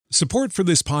Support for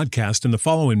this podcast and the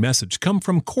following message come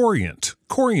from Corient.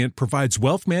 Corient provides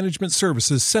wealth management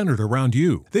services centered around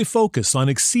you. They focus on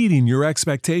exceeding your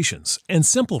expectations and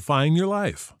simplifying your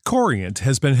life. Corient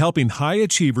has been helping high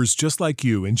achievers just like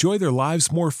you enjoy their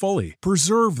lives more fully,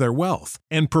 preserve their wealth,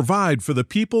 and provide for the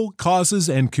people, causes,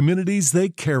 and communities they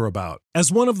care about. As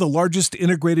one of the largest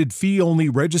integrated fee-only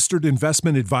registered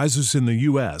investment advisors in the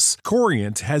U.S.,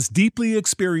 Corient has deeply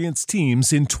experienced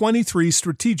teams in 23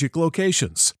 strategic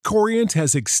locations. Corient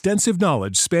has extensive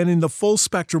knowledge spanning the full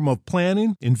spectrum of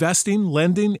planning, investing,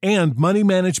 lending, and money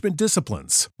management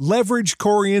disciplines. Leverage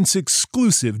Corient's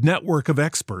exclusive network of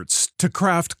experts to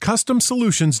craft custom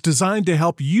solutions designed to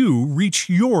help you reach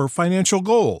your financial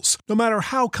goals, no matter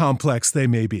how complex they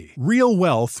may be. Real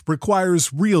wealth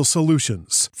requires real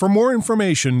solutions. For more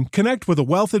information, connect with a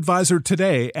wealth advisor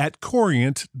today at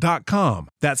Corient.com.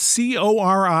 That's Corient.com.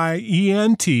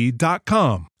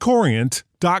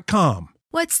 Corient.com.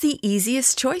 What's the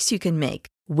easiest choice you can make?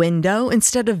 Window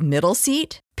instead of middle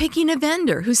seat? Picking a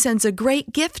vendor who sends a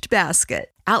great gift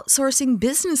basket? Outsourcing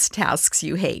business tasks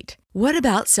you hate? What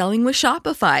about selling with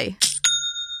Shopify?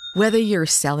 Whether you're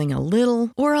selling a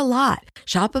little or a lot,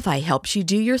 Shopify helps you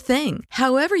do your thing,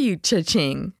 however you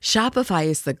cha-ching. Shopify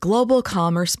is the global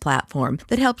commerce platform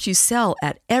that helps you sell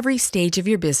at every stage of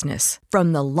your business.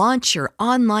 From the launch your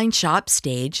online shop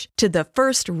stage to the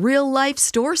first real-life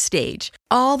store stage,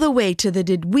 all the way to the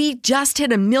did we just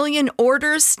hit a million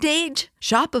orders stage.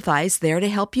 Shopify's there to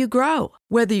help you grow.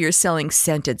 Whether you're selling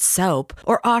scented soap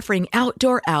or offering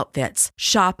outdoor outfits,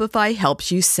 Shopify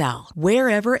helps you sell.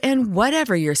 Wherever and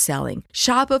whatever you're selling,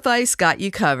 Shopify's got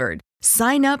you covered.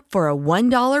 Sign up for a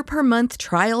 $1 per month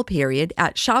trial period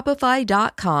at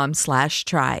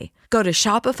shopify.com/try. Go to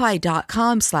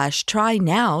shopify.com/try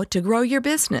now to grow your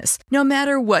business, no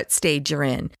matter what stage you're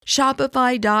in.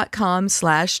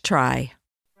 Shopify.com/try.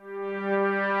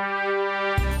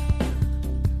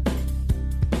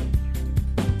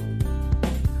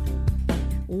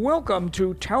 Welcome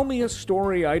to Tell Me a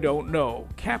Story I Don't Know,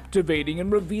 captivating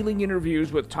and revealing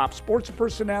interviews with top sports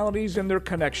personalities and their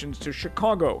connections to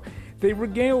Chicago. They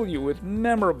regale you with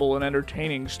memorable and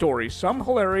entertaining stories, some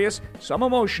hilarious, some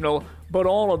emotional, but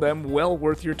all of them well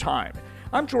worth your time.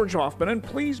 I'm George Hoffman, and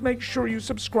please make sure you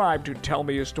subscribe to Tell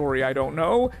Me a Story I Don't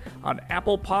Know on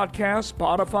Apple Podcasts,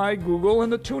 Spotify, Google,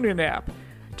 and the TuneIn app.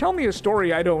 Tell Me a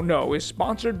Story I Don't Know is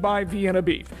sponsored by Vienna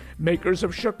Beef, makers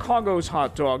of Chicago's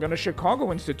hot dog and a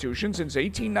Chicago institution since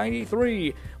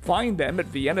 1893. Find them at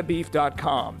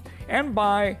viennabeef.com. And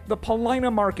by the Paulina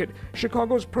Market,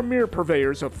 Chicago's premier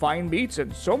purveyors of fine meats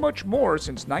and so much more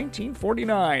since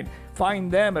 1949.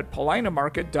 Find them at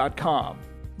paulinamarket.com.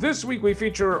 This week we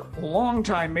feature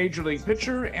longtime Major League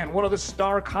pitcher and one of the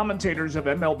star commentators of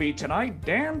MLB Tonight,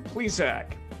 Dan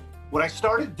Plesac. When I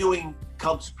started doing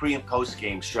Cubs pre- and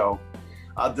post-game show,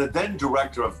 the then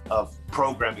director of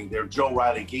programming there, Joe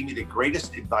Riley, gave me the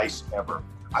greatest advice ever.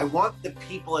 I want the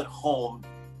people at home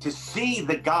to see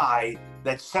the guy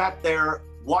that sat there,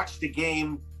 watched the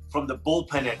game from the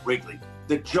bullpen at Wrigley.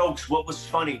 The jokes, what was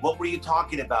funny, what were you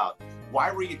talking about?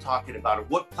 Why were you talking about it?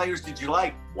 What players did you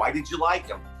like? Why did you like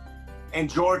them? And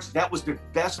George, that was the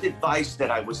best advice that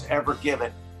I was ever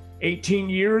given. 18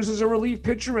 years as a relief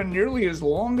pitcher and nearly as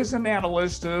long as an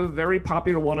analyst, a very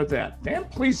popular one at that. Dan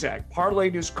Plesac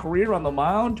parlayed his career on the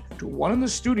mound to one in the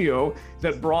studio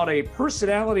that brought a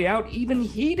personality out even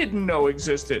he didn't know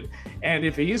existed. And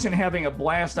if he isn't having a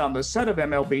blast on the set of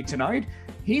MLB Tonight,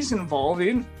 he's involved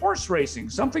in horse racing,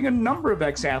 something a number of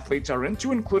ex-athletes are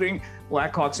into, including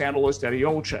Blackhawks analyst Eddie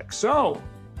Olczyk. So,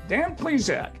 Dan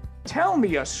Plesac, tell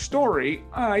me a story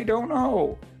I don't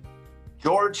know.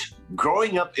 George,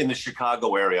 growing up in the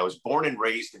Chicago area, I was born and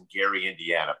raised in Gary,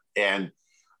 Indiana, and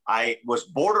I was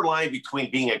borderline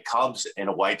between being a Cubs and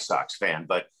a White Sox fan,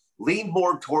 but leaned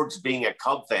more towards being a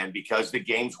Cub fan because the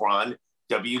games were on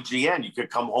WGN. You could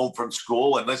come home from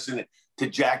school and listen to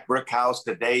Jack Brickhouse,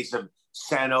 the days of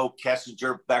Sano,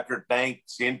 Kessinger, Beckert,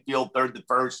 Banks, infield, third to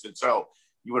first, and so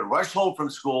you would rush home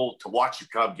from school to watch a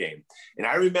Cub game. And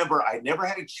I remember I never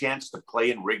had a chance to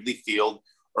play in Wrigley Field.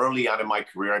 Early on in my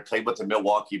career, I played with the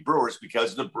Milwaukee Brewers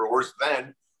because the Brewers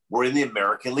then were in the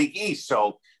American League East.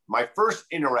 So my first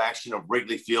interaction of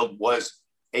Wrigley Field was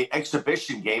an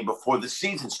exhibition game before the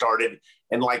season started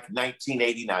in like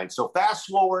 1989. So fast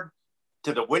forward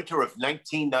to the winter of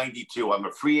 1992. I'm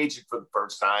a free agent for the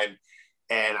first time,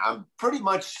 and I'm pretty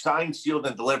much signed, sealed,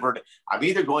 and delivered. I'm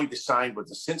either going to sign with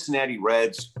the Cincinnati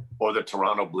Reds or the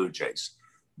Toronto Blue Jays.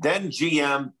 Then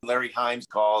GM Larry Himes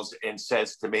calls and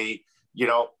says to me,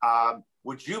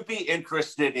 would you be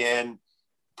interested in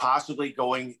possibly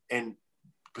going and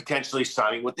potentially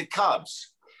signing with the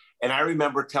Cubs? And I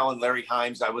remember telling Larry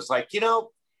Himes, I was like, I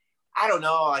don't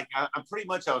know. Like, I'm pretty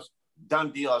much, I was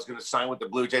done deal. I was going to sign with the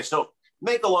Blue Jays. So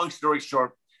make a long story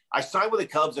short, I signed with the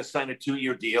Cubs. I signed a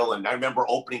 2-year deal. And I remember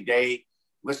opening day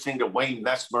listening to Wayne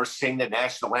Messmer sing the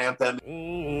national anthem.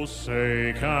 Oh,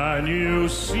 say, can you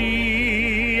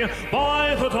see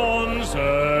by the dawn's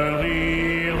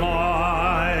early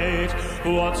light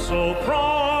what so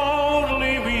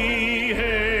proudly we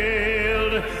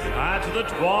hailed at the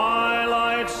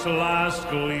twilight's last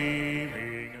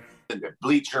gleaming? The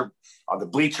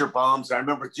bleacher bums. I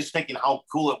remember just thinking how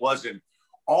cool it was in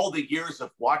all the years of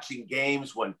watching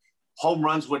games when home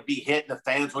runs would be hit and the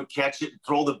fans would catch it and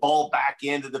throw the ball back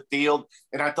into the field.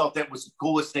 And I thought that was the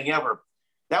coolest thing ever.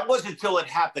 That wasn't until it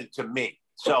happened to me.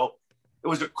 So it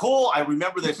was I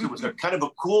remember this, it was a kind of a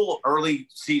cool early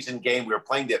season game. We were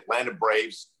playing the Atlanta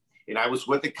Braves and I was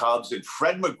with the Cubs and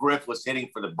Fred McGriff was hitting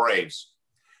for the Braves.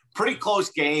 Pretty close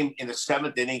game in the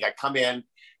 7th inning. I come in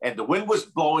and the wind was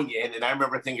blowing in. And I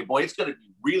remember thinking, boy, it's going to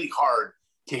be really hard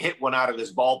to hit one out of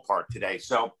this ballpark today.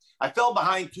 So I fell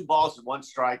behind 2 balls and 1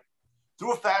 strike.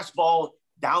 Threw a fastball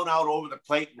down out over the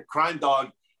plate, and the Crime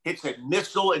Dog hits a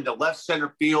missile into left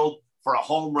center field for a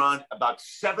home run about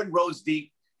 7 rows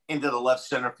deep into the left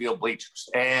center field bleachers.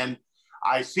 And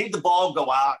I see the ball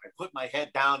go out. I put my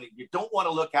head down, and you don't want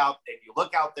to look out. And you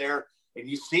look out there, and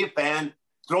you see a fan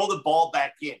throw the ball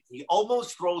back in. He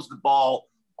almost throws the ball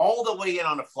all the way in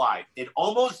on a fly. It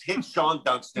almost hit Sean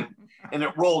Dunston, and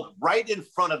it rolled right in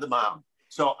front of the mound.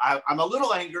 So I'm a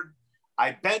little angered.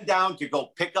 I bend down to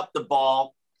go pick up the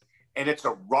ball, and it's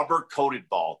a rubber-coated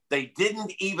ball. They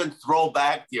didn't even throw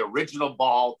back the original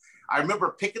ball. I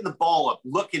remember picking the ball up,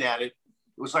 looking at it.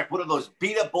 It was like one of those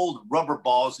beat-up old rubber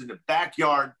balls in the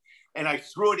backyard, and I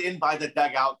threw it in by the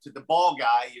dugout to the ball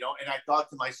guy, and I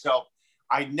thought to myself,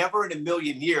 I never in a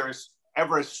million years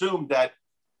ever assumed that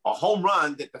a home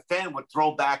run, that the fan would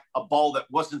throw back a ball that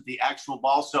wasn't the actual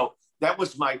ball. So that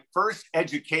was my first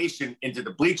education into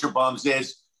the bleacher bums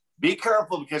is, be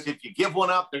careful, because if you give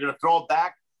one up, they're going to throw it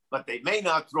back, but they may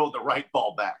not throw the right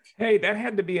ball back. Hey, that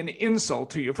had to be an insult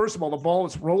to you. First of all, the ball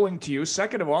is rolling to you.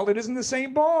 Second of all, it isn't the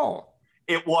same ball.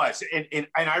 It was. And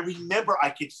I remember I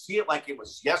could see it like it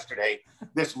was yesterday,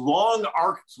 this long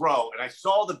arc throw, and I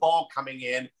saw the ball coming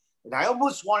in, and I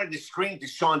almost wanted to scream to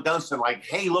Sean Dunston, like,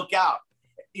 hey, look out.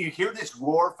 You hear this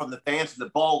roar from the fans, and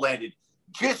the ball landed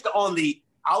just on the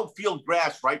outfield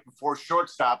grass right before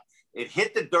shortstop. It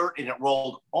hit the dirt and it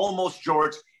rolled almost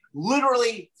George,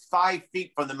 literally 5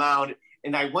 feet from the mound.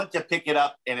 And I went to pick it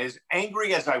up. And as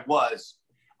angry as I was,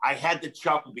 I had to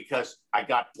chuckle because I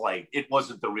got played. It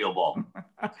wasn't the real ball.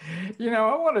 I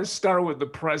want to start with the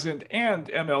present and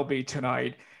MLB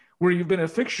Tonight, where you've been a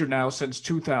fixture now since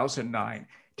 2009.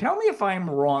 Tell me if I'm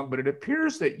wrong, but it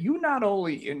appears that you not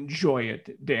only enjoy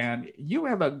it, Dan, you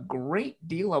have a great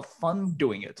deal of fun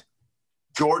doing it.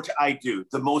 George, I do.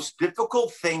 The most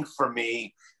difficult thing for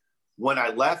me when I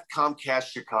left Comcast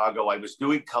Chicago, I was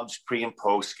doing Cubs pre and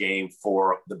post game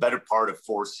for the better part of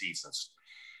 4 seasons.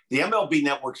 The MLB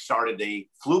Network started, they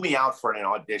flew me out for an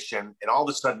audition, and all of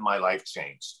a sudden my life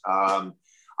changed.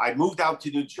 I moved out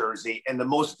to New Jersey, and the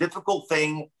most difficult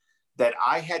thing that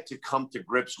I had to come to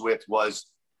grips with was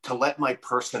to let my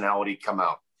personality come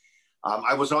out.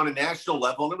 I was on a national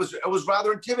level, and it was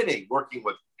rather intimidating working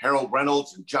with Harold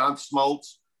Reynolds and John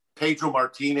Smoltz, Pedro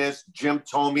Martinez, Jim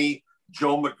Thome,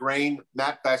 Joe McGrain,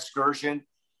 Matt Vasgersian.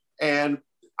 And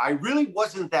I really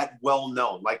wasn't that well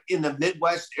known. Like in the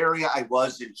Midwest area, I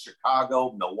was in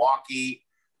Chicago, Milwaukee,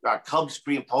 Cubs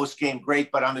pre and post game,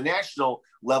 great. But on the national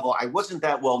level, I wasn't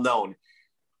that well known.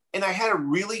 And I had a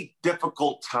really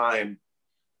difficult time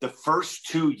the first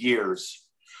 2 years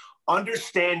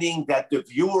understanding that the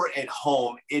viewer at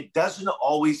home, it doesn't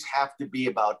always have to be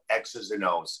about X's and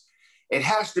O's. It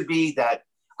has to be that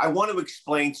I want to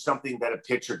explain something that a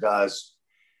pitcher does.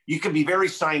 You can be very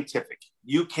scientific.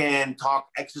 You can talk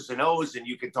X's and O's, and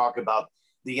you can talk about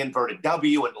the inverted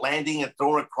W and landing and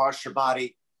throwing across your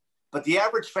body. But the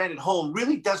average fan at home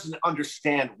really doesn't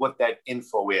understand what that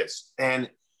info is. And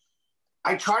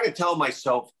I try to tell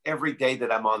myself every day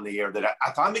that I'm on the air that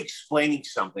if I'm explaining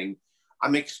something,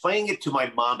 I'm explaining it to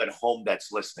my mom at home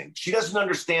that's listening. She doesn't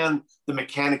understand the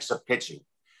mechanics of pitching.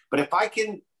 But if I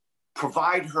can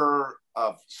provide her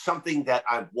of something that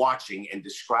I'm watching and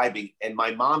describing, and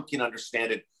my mom can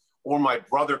understand it, or my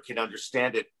brother can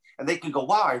understand it, and they can go,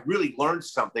 wow, I really learned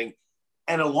something.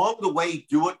 And along the way,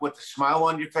 do it with a smile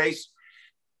on your face.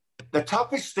 The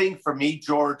toughest thing for me,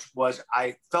 George, was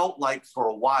I felt like for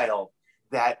a while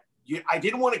that I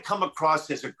didn't want to come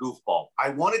across as a goofball. I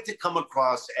wanted to come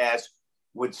across as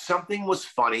when something was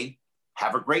funny,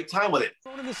 have a great time with it.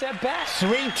 Throwing this at bat.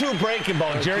 3-2 breaking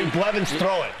ball. Jerry Blevins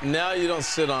throw it. Now you don't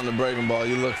sit on the breaking ball.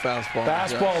 You look fastball.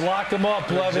 Fastball, lock him up,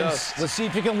 Blevins. Let's see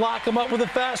if you can lock him up with a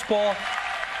fastball.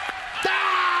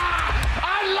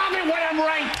 I love it when I'm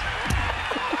right.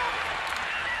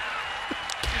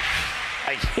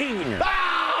 I hate when you're.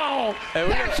 Oh! Hey,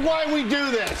 That's why we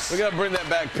do this. We got to bring that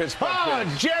back pitch by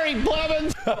pitch. Jerry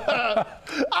Blevins. I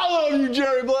love you,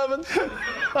 Jerry Blevins.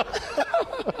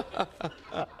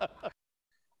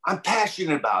 I'm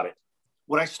passionate about it.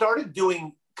 When I started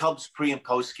doing Cubs pre- and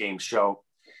post-game show,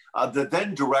 the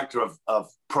then director of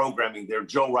programming there,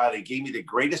 Joe Riley, gave me the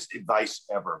greatest advice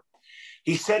ever.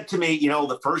 He said to me,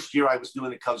 the first year I was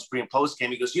doing the Cubs pre- and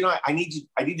post-game, he goes, I need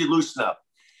you to loosen up.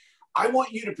 I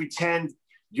want you to pretend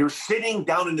you're sitting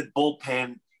down in the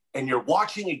bullpen and you're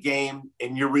watching a game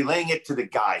and you're relaying it to the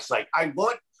guys. Like, I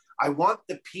want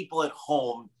the people at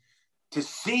home to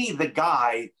see the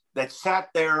guy that sat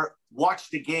there,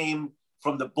 watched the game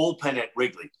from the bullpen at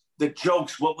Wrigley. The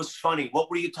jokes, what was funny? What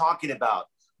were you talking about?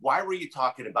 Why were you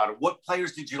talking about it? What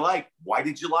players did you like? Why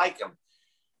did you like them?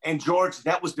 And George,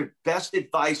 that was the best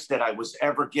advice that I was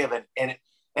ever given. And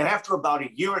after about a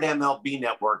year at MLB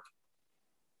Network,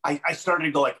 I started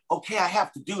to go like, okay, I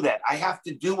have to do that. I have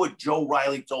to do what Joe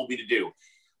Riley told me to do.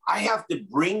 I have to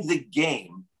bring the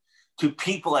game to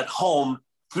people at home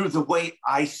through the way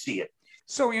I see it.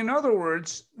 So in other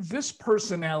words, this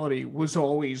personality was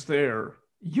always there.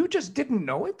 You just didn't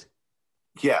know it?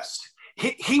 Yes.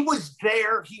 He was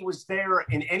there. He was there.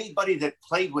 And anybody that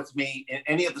played with me in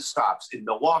any of the stops in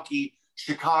Milwaukee,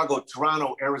 Chicago,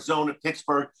 Toronto, Arizona,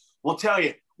 Pittsburgh will tell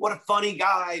you, what a funny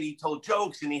guy. He told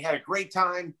jokes and he had a great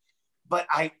time. But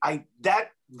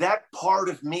that part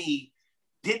of me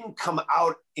didn't come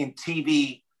out in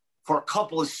TV for a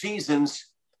couple of seasons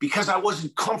because I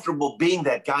wasn't comfortable being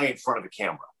that guy in front of a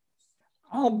camera.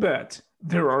 I'll bet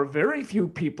there are very few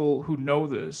people who know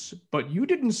this, but you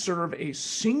didn't serve a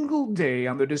single day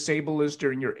on the disabled list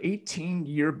during your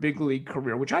 18-year big league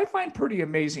career, which I find pretty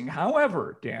amazing.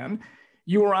 However, Dan,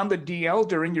 you were on the DL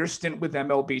during your stint with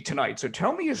MLB Tonight. So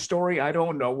tell me a story I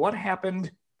don't know. What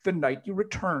happened the night you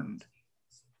returned?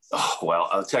 Oh, well,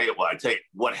 I'll tell you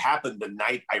what happened the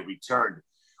night I returned.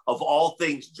 Of all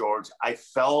things, George, I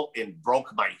fell and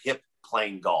broke my hip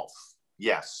playing golf.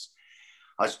 Yes.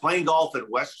 I was playing golf in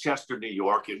Westchester, New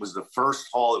York. It was the first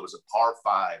hole. It was a par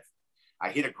 5. I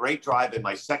hit a great drive, and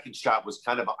my second shot was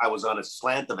I was on a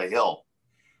slant of a hill.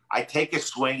 I take a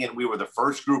swing, and we were the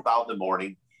first group out in the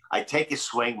morning. I take a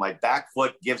swing, my back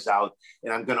foot gives out,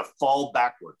 and I'm going to fall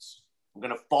backwards. I'm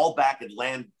going to fall back and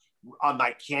land on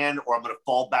my can, or I'm going to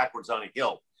fall backwards on a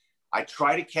hill. I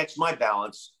try to catch my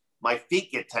balance. My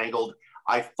feet get tangled.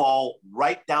 I fall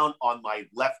right down on my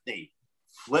left knee,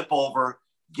 flip over,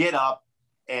 get up,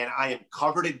 and I am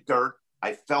covered in dirt.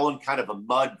 I fell in kind of a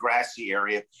mud, grassy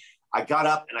area. I got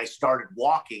up and I started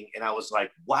walking, and I was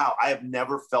like, wow, I have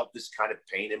never felt this kind of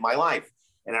pain in my life.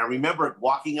 And I remember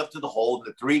walking up to the hole, and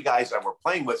the 3 guys I were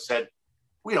playing with said,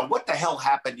 what the hell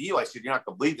happened to you? I said, you're not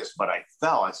going to believe this, but I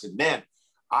fell. I said, man,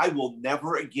 I will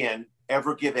never again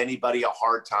ever give anybody a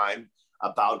hard time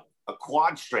about a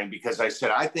quad strain, because I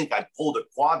said, I think I pulled a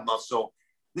quad muscle.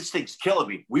 This thing's killing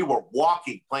me. We were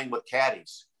walking, playing with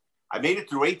caddies. I made it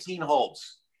through 18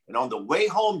 holes. And on the way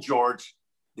home, George,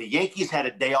 the Yankees had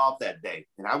a day off that day.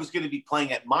 And I was going to be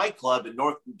playing at my club in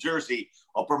North New Jersey,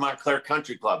 Upper Montclair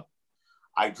Country Club.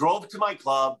 I drove to my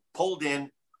club, pulled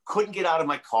in, couldn't get out of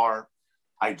my car.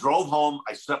 I drove home.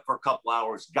 I slept for a couple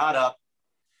hours, got up.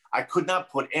 I could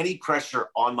not put any pressure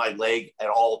on my leg at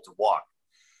all to walk.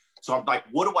 So I'm like,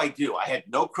 what do? I had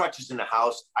no crutches in the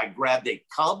house. I grabbed a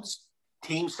Cubs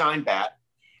team signed bat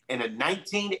and a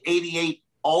 1988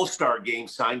 All-Star Game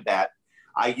signed bat.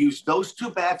 I used those 2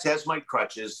 bats as my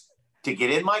crutches to get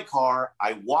in my car.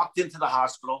 I walked into the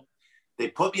hospital. They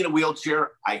put me in a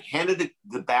wheelchair. I handed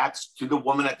the bats to the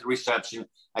woman at the reception.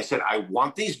 I said, I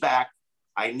want these back.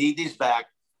 I need these back.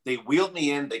 They wheeled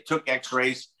me in. They took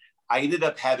x-rays. I ended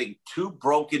up having 2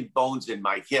 broken bones in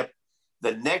my hip.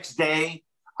 The next day,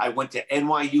 I went to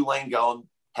NYU Langone,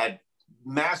 had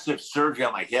massive surgery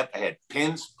on my hip. I had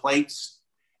pins, plates,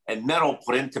 and metal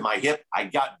put into my hip. I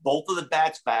got both of the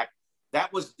bats back.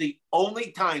 That was the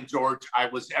only time, George, I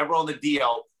was ever on the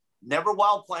DL. Never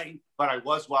while playing, but I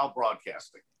was while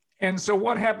broadcasting. And so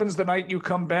what happens the night you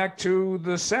come back to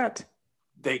the set?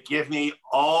 They give me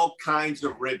all kinds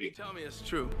of ribbing. Tell me it's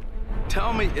true.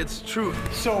 Tell me it's true.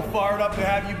 So fired up to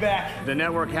have you back. The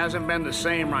network hasn't been the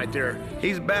same right there.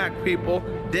 He's back, people.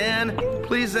 Dan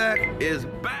Plesac is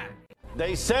back.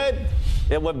 They said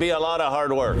it would be a lot of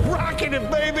hard work. Rocking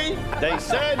it, baby. They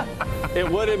said it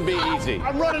wouldn't be easy.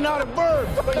 I'm running out of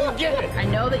verbs, but you get it. I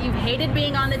know that you've hated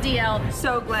being on the DL.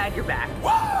 So glad you're back.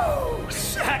 Whoa!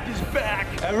 Zach is back.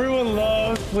 Everyone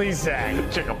loves Please Zach.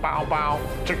 Chicka bow bow,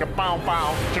 chicka bow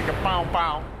bow, chicka bow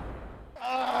bow.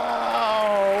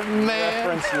 Oh,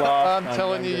 man. I'm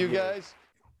telling you guys.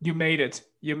 You made it.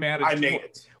 You managed. I made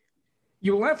it.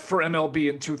 You left for MLB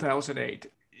in 2008.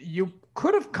 You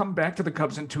could have come back to the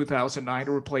Cubs in 2009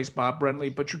 to replace Bob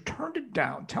Brenly, but you turned it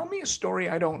down. Tell me a story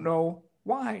I don't know.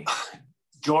 Why?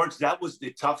 George, that was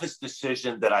the toughest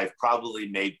decision that I've probably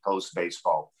made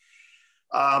post-baseball.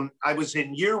 I was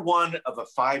in year one of a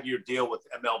 5-year deal with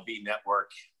MLB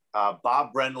Network.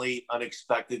 Bob Brenly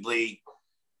unexpectedly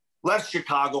left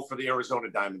Chicago for the Arizona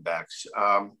Diamondbacks.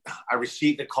 I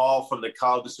received a call from the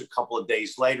Cubs a couple of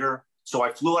days later. So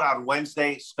I flew out on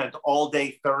Wednesday, spent all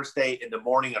day Thursday in the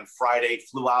morning on Friday,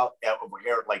 flew out over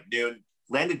here at like noon,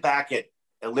 landed back at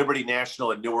Liberty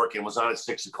National in Newark and was on at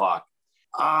 6 o'clock.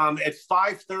 At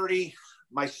 5:30,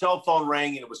 my cell phone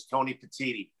rang and it was Tony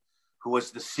Petitti, who was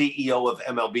the CEO of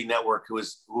MLB Network, who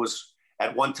was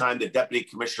at one time the deputy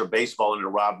commissioner of baseball under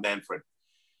Rob Manfred.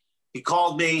 He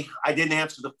called me. I didn't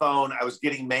answer the phone. I was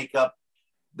getting makeup.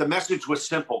 The message was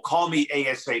simple: call me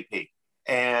ASAP.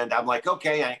 And I'm like,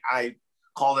 okay. I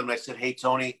called him and I said, hey,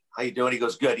 Tony, how you doing? He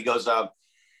goes, good. He goes,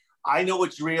 I know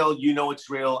it's real. You know it's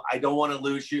real. I don't want to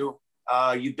lose you.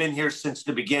 You've been here since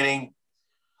the beginning.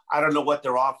 I don't know what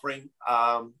they're offering.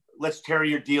 Let's tear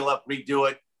your deal up, redo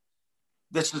it.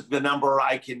 This is the number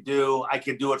I can do. I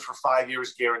can do it for 5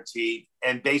 years guaranteed.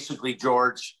 And basically,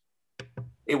 George,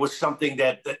 it was something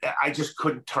that I just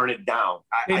couldn't turn it down.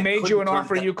 They made you an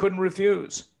offer you couldn't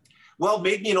refuse. Well,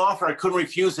 made me an offer I couldn't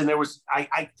refuse. And there was,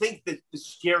 I think that the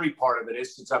scary part of it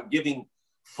is, since I'm giving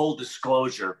full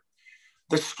disclosure,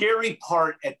 the scary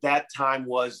part at that time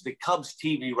was the Cubs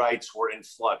TV rights were in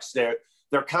flux.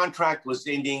 Their contract was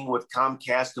ending with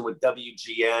Comcast and with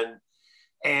WGN,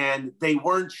 and they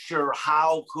weren't sure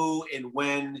how, who, and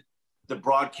when the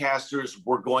broadcasters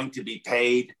were going to be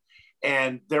paid.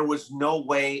 And there was no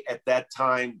way at that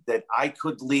time that I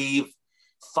could leave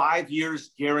 5 years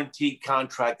guaranteed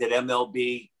contract at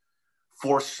MLB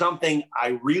for something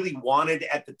I really wanted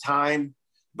at the time,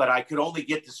 but I could only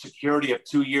get the security of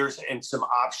 2 years and some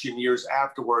option years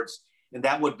afterwards. And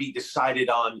that would be decided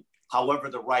on however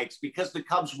the rights, because the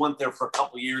Cubs went there for a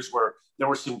couple of years where there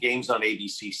were some games on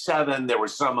ABC7, there were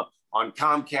some on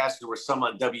Comcast, there were some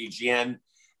on WGN,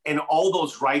 and all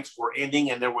those rights were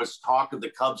ending. And there was talk of the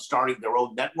Cubs starting their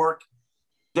own network.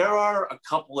 There are a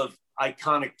couple of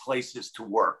iconic places to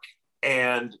work.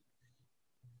 And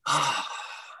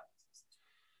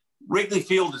Wrigley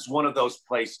Field is one of those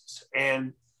places.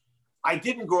 And I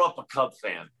didn't grow up a Cub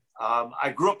fan.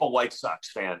 I grew up a White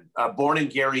Sox fan, born in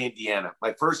Gary, Indiana.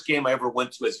 My first game I ever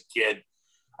went to as a kid,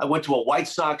 I went to a White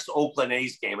Sox Oakland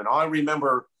A's game. And all I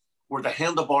remember were the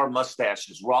handlebar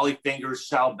mustaches, Raleigh Fingers,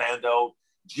 Sal Bando,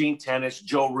 Gene Tennis,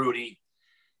 Joe Rudy.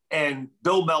 And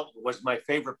Bill Melton was my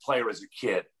favorite player as a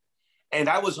kid. And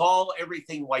I was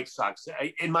everything White Sox.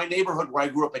 In my neighborhood where I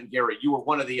grew up in Gary, you were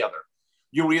one or the other.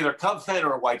 You were either a Cub fan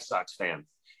or a White Sox fan.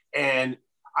 And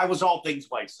I was all things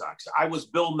White Sox. I was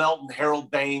Bill Melton,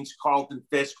 Harold Baines, Carlton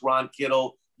Fisk, Ron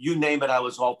Kittle, you name it, I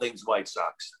was all things White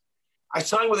Sox. I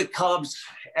signed with the Cubs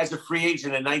as a free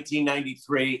agent in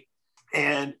 1993,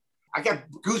 and I got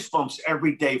goosebumps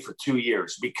every day for 2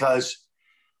 years because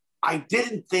I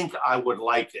didn't think I would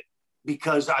like it,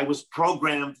 because I was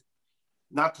programmed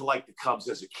not to like the Cubs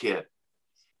as a kid.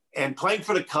 And playing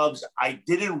for the Cubs, I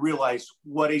didn't realize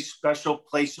what a special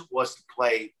place it was to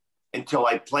play until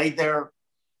I played there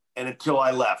and until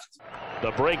I left.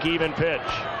 The break-even pitch.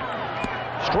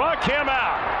 Struck him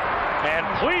out. And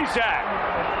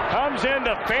Plesac comes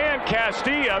into Fan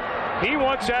Castilla. He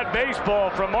wants that baseball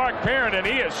from Mark Perrin, and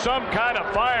he is some kind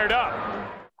of fired up.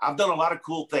 I've done a lot of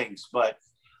cool things, but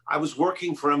I was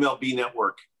working for MLB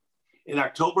Network. In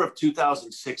October of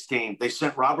 2016, they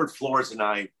sent Robert Flores and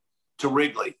I to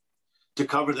Wrigley to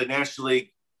cover the National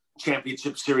League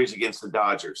Championship Series against the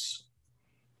Dodgers.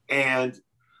 And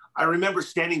I remember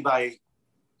standing by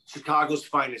Chicago's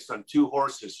finest on two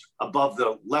horses above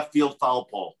the left field foul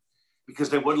pole because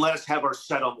they wouldn't let us have our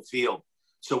set on the field.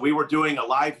 So we were doing a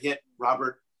live hit,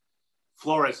 Robert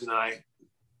Flores and I,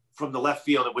 from the left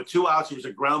field. And with 2 outs, it was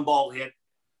a ground ball hit,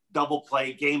 double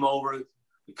play, game over.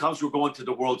 The Cubs were going to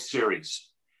the World Series.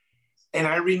 And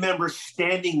I remember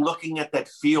standing, looking at that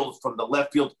field from the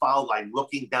left field foul line,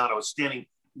 looking down. I was standing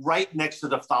right next to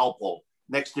the foul pole,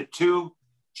 next to 2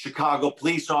 Chicago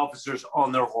police officers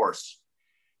on their horse.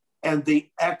 And the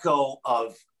echo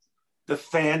of the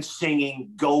fans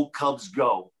singing "Go Cubs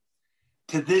Go."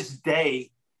 To this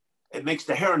day, it makes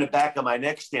the hair on the back of my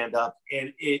neck stand up.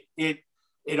 And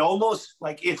it almost,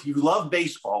 like, if you love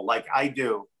baseball like I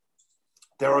do,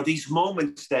 there are these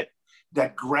moments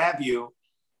that grab you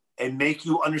and make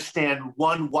you understand,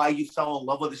 one, why you fell in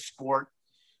love with the sport,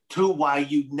 two, why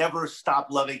you never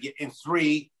stopped loving it, and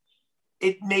three,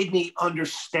 it made me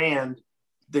understand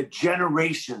the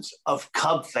generations of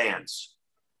Cub fans.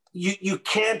 You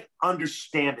can't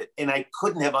understand it, and I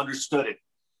couldn't have understood it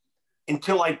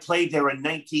until I played there in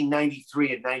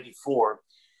 1993 and 94,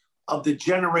 of the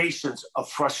generations of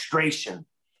frustration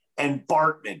and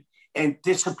Bartman and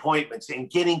disappointments and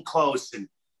getting close, and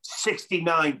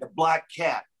 69, the Black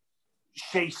Cat,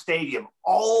 Shea Stadium,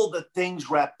 all the things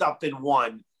wrapped up in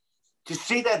one. To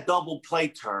see that double play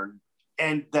turn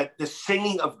and that the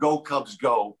singing of "Go Cubs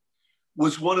Go"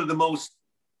 was one of the most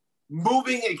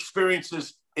moving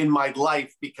experiences in my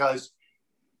life, because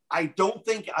I don't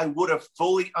think I would have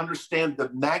fully understand the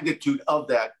magnitude of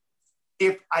that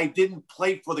if I didn't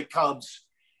play for the Cubs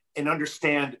and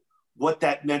understand what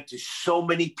that meant to so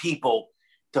many people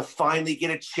to finally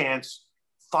get a chance,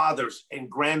 fathers and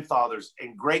grandfathers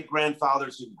and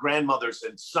great-grandfathers and grandmothers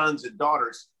and sons and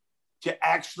daughters, to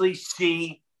actually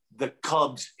see the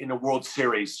Cubs in a World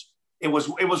Series. It was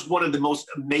one of the most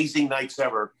amazing nights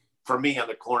ever for me on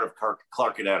the corner of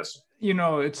Clark and Edison. You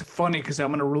know, it's funny because I'm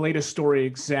going to relate a story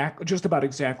just about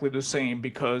exactly the same,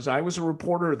 because I was a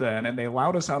reporter then and they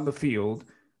allowed us on the field.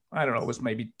 I don't know, it was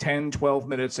maybe 10, 12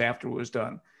 minutes after it was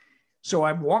done. So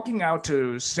I'm walking out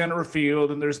to center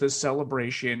field and there's this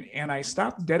celebration, and I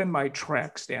stopped dead in my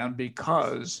tracks, Dan,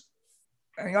 because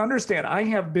I understand I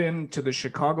have been to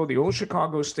the old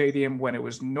Chicago Stadium when it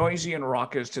was noisy and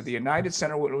raucous, to the United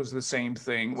Center when it was the same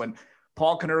thing, when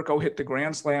Paul Konerko hit the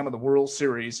grand slam of the World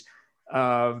Series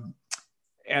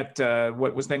at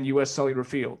what was then U.S. Cellular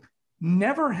Field.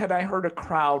 Never had I heard a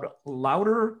crowd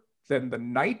louder than the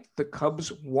night the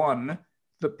Cubs won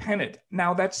the pennant.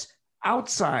 Now that's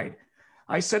outside.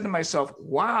 I said to myself,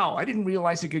 wow, I didn't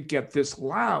realize it could get this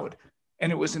loud.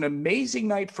 And it was an amazing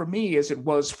night for me, as it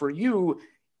was for you,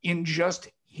 in just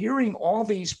hearing all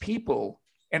these people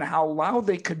and how loud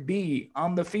they could be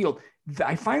on the field.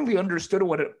 I finally understood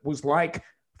what it was like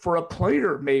for a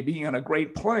player, maybe in a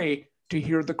great play, to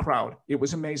hear the crowd. It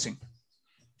was amazing.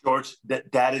 George,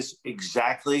 that is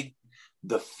exactly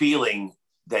the feeling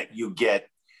that you get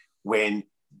when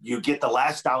you get the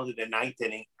last out of the ninth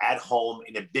inning at home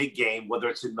in a big game, whether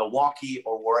it's in Milwaukee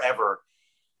or wherever,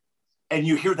 and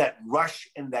you hear that rush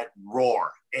and that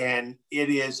roar. And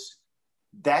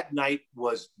that night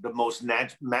was the most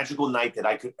magical night that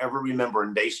I could ever remember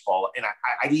in baseball. And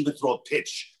I'd even throw a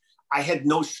pitch. I had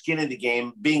no skin in the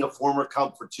game, being a former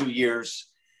Cub for 2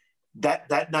 years.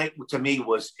 That night to me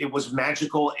was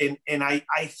magical. And I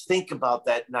think about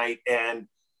that night, and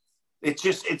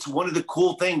it's one of the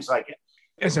cool things. Like,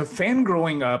 as a fan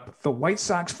growing up, the White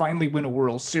Sox finally win a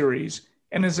World Series.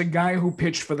 And as a guy who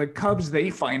pitched for the Cubs, they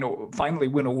finally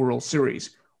win a World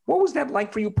Series. What was that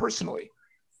like for you personally?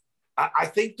 I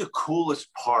think the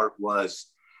coolest part was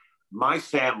my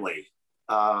family,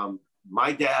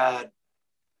 my dad,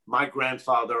 my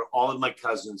grandfather, all of my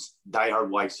cousins, diehard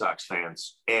White Sox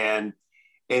fans. And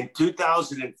in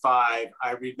 2005,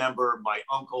 I remember my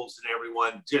uncles and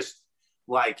everyone just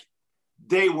like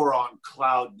they were on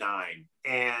cloud nine.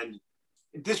 And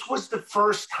this was the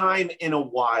first time in a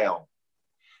while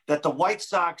that the White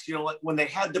Sox, when they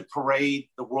had the parade,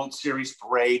 the World Series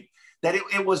parade, that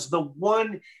it was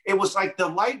it was like the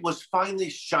light was finally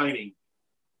shining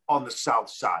on the South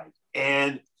Side.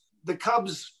 And the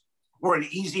Cubs were an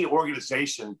easy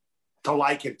organization to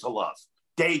like and to love.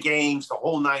 Day games, the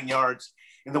whole 9 yards.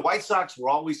 And the White Sox were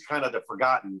always kind of the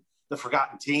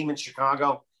forgotten team in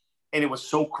Chicago. And it was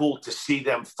so cool to see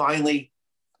them finally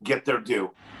get their due.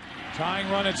 Tying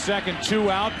run at second, 2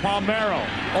 out. Palmeiro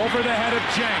over the head of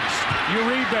Jenks.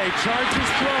 Uribe charges,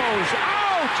 throws,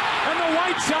 out! And the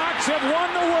White Sox have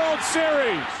won the World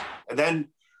Series. And then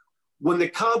when the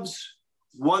Cubs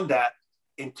won that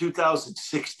in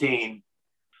 2016,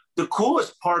 the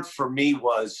coolest part for me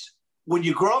was when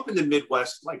you grow up in the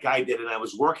Midwest like I did, and I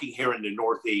was working here in the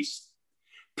Northeast,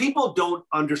 people don't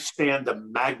understand the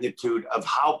magnitude of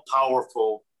how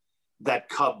powerful that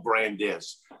Cub brand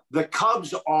is. The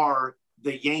Cubs are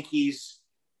the Yankees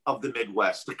of the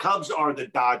Midwest. The Cubs are the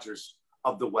Dodgers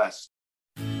of the West.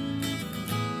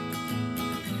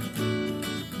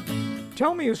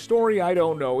 Tell Me a Story I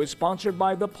Don't Know is sponsored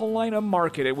by the Paulina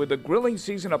Market, and with the grilling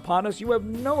season upon us, you have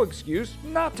no excuse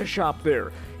not to shop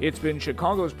there. It's been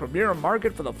Chicago's premier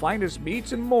market for the finest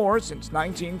meats and more since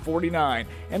 1949,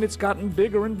 and it's gotten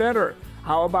bigger and better.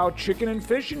 How about chicken and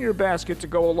fish in your basket to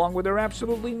go along with their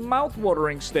absolutely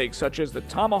mouth-watering steaks, such as the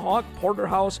tomahawk,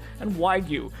 porterhouse, and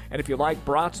wagyu? And if you like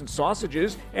brats and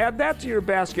sausages, add that to your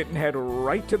basket and head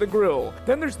right to the grill.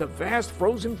 Then there's the vast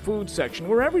frozen food section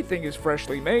where everything is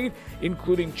freshly made,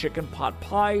 including chicken pot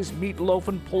pies, meatloaf,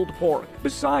 and pulled pork.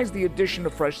 Besides the addition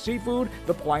of fresh seafood,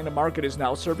 the Paulina Market is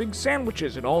now serving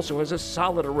sandwiches and also has a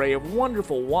solid array of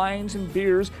wonderful wines and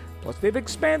beers. Plus, they've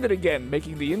expanded again,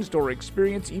 making the in-store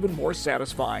experience even more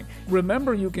satisfying.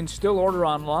 Remember, you can still order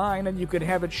online and you can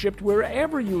have it shipped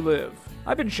wherever you live.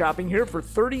 I've been shopping here for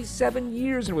 37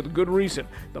 years and with good reason.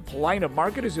 The Paulina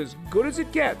Market is as good as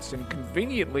it gets and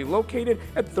conveniently located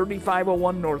at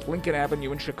 3501 North Lincoln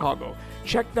Avenue in Chicago.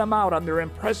 Check them out on their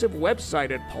impressive website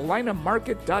at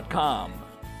paulinamarket.com.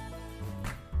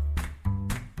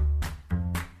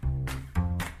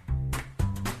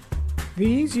 The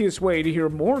easiest way to hear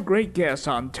more great guests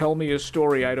on Tell Me a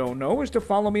Story I Don't Know is to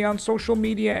follow me on social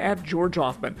media at George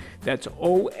Ofman. That's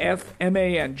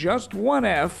OFMAN, just one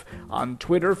F, on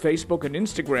Twitter, Facebook, and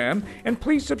Instagram. And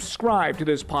please subscribe to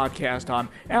this podcast on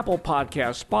Apple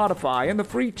Podcasts, Spotify, and the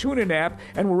free TuneIn app,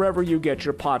 and wherever you get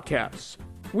your podcasts.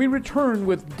 We return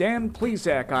with Dan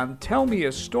Plesac on Tell Me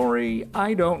a Story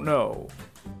I Don't Know.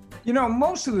 You know,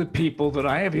 most of the people that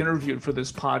I have interviewed for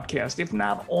this podcast, if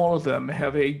not all of them,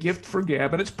 have a gift for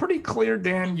gab. And it's pretty clear,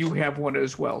 Dan, you have one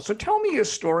as well. So tell me a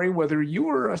story whether you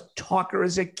were a talker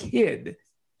as a kid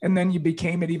and then you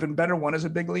became an even better one as a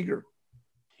big leaguer.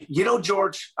 You know,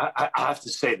 George, I have to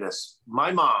say this.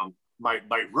 My mom, my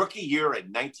rookie year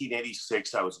in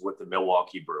 1986, I was with the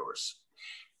Milwaukee Brewers.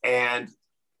 And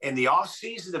in the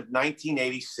offseason of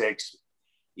 1986,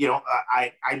 you know,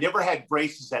 I never had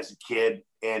braces as a kid,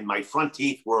 and my front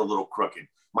teeth were a little crooked,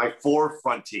 my 4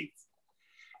 front teeth.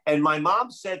 And my mom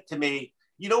said to me,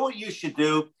 you know what you should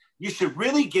do? You should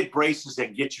really get braces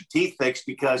and get your teeth fixed,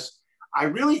 because I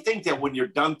really think that when you're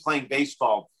done playing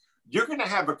baseball, you're going to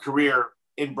have a career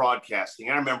in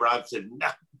broadcasting. I remember I said, no,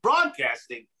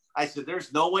 broadcasting? I said,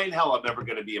 there's no way in hell I'm ever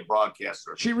going to be a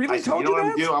broadcaster. She really told you know what I'm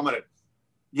going to do? I'm going to,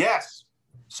 yes.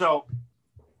 So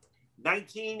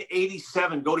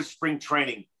 1987, go to spring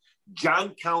training.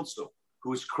 John Counsell,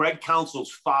 who is Craig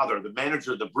Counsell's father, the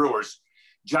manager of the Brewers.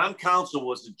 John Counsell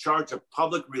was in charge of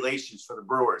public relations for the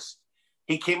Brewers.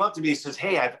 He came up to me and says,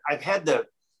 hey, I've had a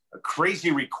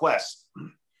crazy request.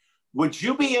 Would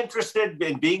you be interested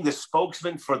in being the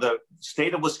spokesman for the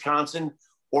state of Wisconsin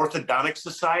Orthodontic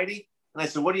Society? And I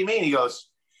said, what do you mean? He goes,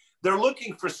 they're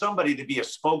looking for somebody to be a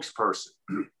spokesperson.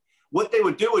 What they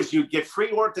would do is you'd get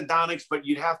free orthodontics, but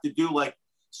you'd have to do like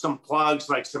some plugs,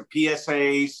 like some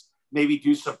PSAs, maybe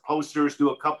do some posters,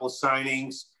 do a couple of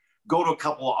signings, go to a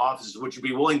couple of offices. Would you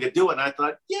be willing to do it? And I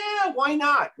thought, yeah, why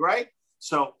not? Right?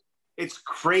 So it's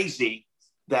crazy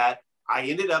that I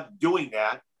ended up doing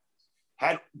that,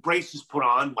 had braces put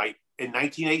on in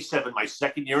 1987, my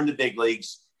second year in the big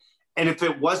leagues. And if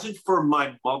it wasn't for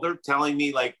my mother telling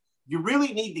me, like, you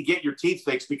really need to get your teeth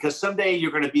fixed because someday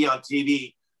you're going to be on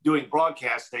TV doing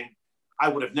broadcasting, I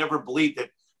would have never believed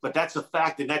it. But that's a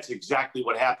fact, and that's exactly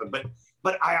what happened.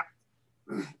 But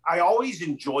I always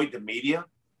enjoyed the media.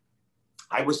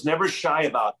 I was never shy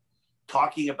about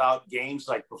talking about games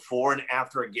like before and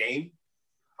after a game.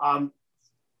 But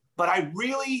I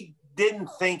really didn't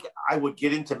think I would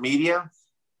get into media,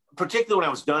 particularly when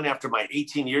I was done after my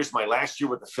 18 years, my last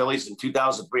year with the Phillies in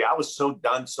 2003. I was so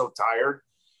done, so tired.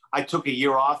 I took a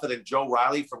year off, and then Joe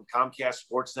Riley from Comcast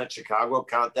Sportsnet Chicago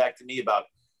contacted me about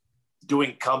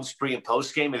doing Cubs pre and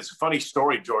post game. And it's a funny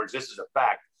story, George. This is a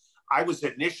fact. I was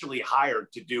initially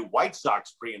hired to do White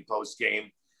Sox pre and post game,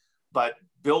 but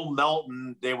Bill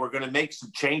Melton, they were going to make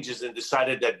some changes and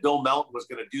decided that Bill Melton was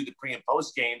going to do the pre and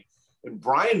post game, and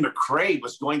Brian McRae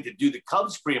was going to do the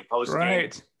Cubs pre and post game,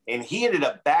 and he ended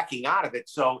up backing out of it.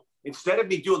 So instead of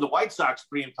me doing the White Sox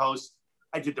pre and post,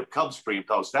 I did the Cubs pre and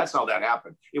post. That's how that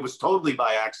happened. It was totally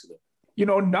by accident. You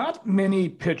know, not many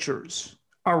pitchers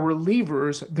are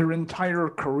relievers their entire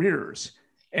careers.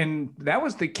 And that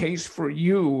was the case for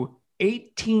you,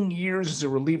 18 years as a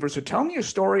reliever. So tell me a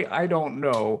story I don't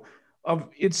know of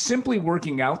it simply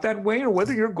working out that way, or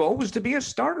whether your goal was to be a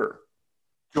starter.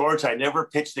 George, I never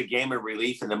pitched a game of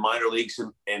relief in the minor leagues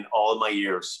in all of my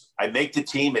years. I made the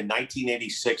team in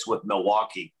 1986 with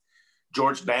Milwaukee.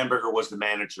 George Bamberger was the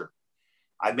manager.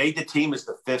 I made the team as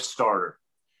the 5th starter.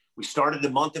 We started the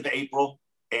month of April,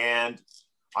 and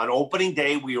on opening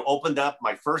day, we opened up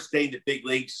my first day in the big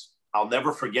leagues. I'll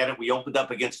never forget it. We opened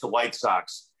up against the White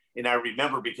Sox. And I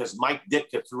remember because Mike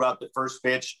Ditka threw out the first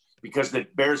pitch because the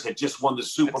Bears had just won the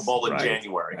Super Bowl in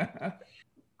January.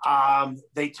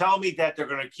 They tell me that they're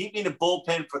going to keep me in the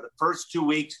bullpen for the first 2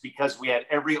 weeks because we had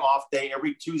every off day.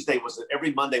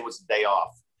 Every Monday was a day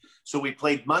off. So we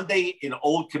played Monday in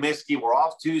Old Comiskey. We're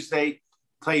off Tuesday.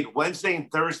 Played Wednesday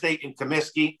and Thursday in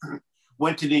Comiskey.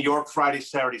 Went to New York Friday,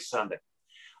 Saturday, Sunday.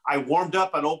 I warmed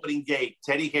up on opening day.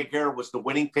 Teddy Higuera was the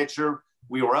winning pitcher.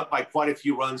 We were up by quite a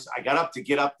few runs. I got up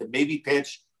to maybe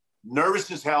pitch. Nervous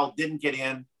as hell, didn't get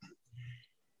in.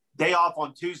 Day off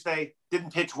on Tuesday,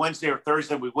 didn't pitch Wednesday or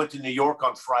Thursday. We went to New York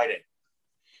on Friday.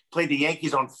 Played the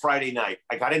Yankees on Friday night.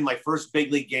 I got in my first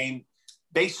big league game.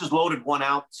 Bases loaded, 1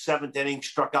 out, 7th inning,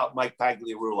 struck out Mike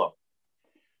Pagliarulo.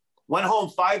 Went home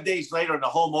 5 days later in the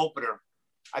home opener.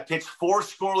 I pitched 4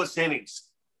 scoreless innings.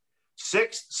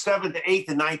 6th, 7th, 8th,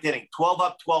 and 9th inning. 12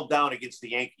 up, 12 down against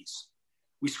the Yankees.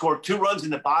 We scored 2 runs in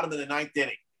the bottom of the 9th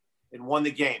inning and won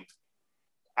the game.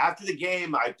 After the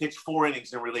game, I pitched 4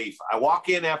 innings in relief. I walk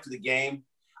in after the game.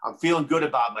 I'm feeling good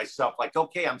about myself. Like,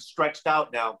 okay, I'm stretched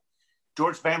out now.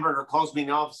 George Bamberger calls me in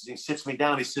the office and he sits me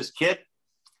down. He says, "Kid,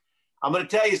 I'm going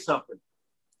to tell you something.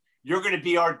 You're going to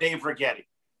be our Dave Righetti.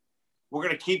 We're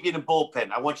going to keep you in the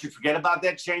bullpen. I want you to forget about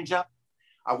that changeup.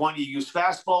 I want you to use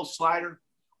fastball, slider.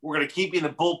 We're going to keep you in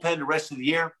the bullpen the rest of the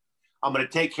year. I'm going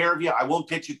to take care of you. I won't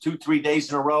pitch you 2-3 days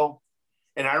in a row."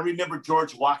 And I remember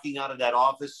George walking out of that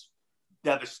office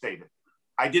devastated.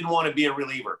 I didn't want to be a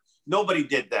reliever. Nobody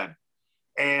did then.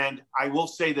 And I will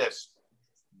say this,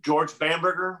 George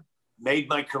Bamberger made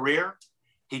my career.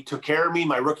 He took care of me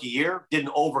my rookie year,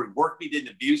 didn't overwork me,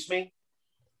 didn't abuse me.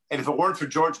 And if it weren't for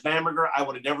George Bamberger, I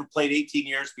would have never played 18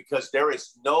 years because there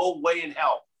is no way in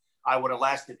hell I would have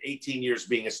lasted 18 years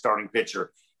being a starting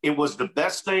pitcher. It was the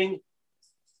best thing,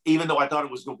 even though I thought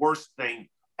it was the worst thing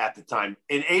at the time.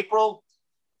 In April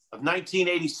of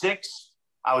 1986,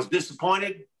 I was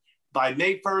disappointed. By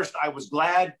May 1st, I was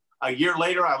glad. A year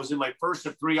later, I was in my first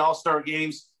of 3 All-Star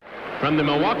games. From the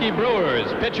Milwaukee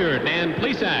Brewers, pitcher Dan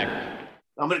Plesac.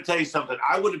 I'm going to tell you something.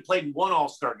 I would have played in 1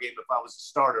 All-Star game if I was a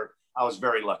starter. I was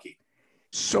very lucky.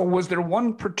 So was there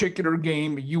one particular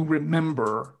game you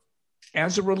remember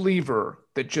as a reliever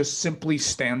that just simply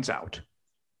stands out?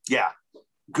 Yeah.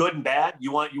 Good and bad?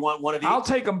 You want one of these? I'll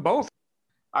take them both.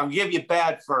 I'll give you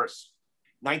bad first.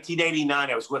 1989,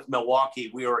 I was with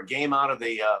Milwaukee. We were a game out of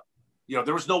the,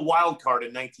 there was no wild card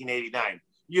in 1989.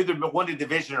 You either won the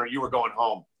division or you were going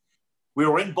home. We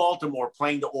were in Baltimore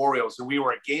playing the Orioles, and we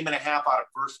were a game and a half out of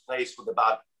first place with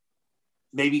about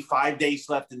maybe 5 days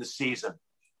left in the season.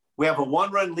 We have a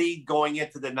 1-run lead going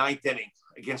into the 9th inning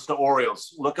against the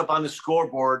Orioles. Look up on the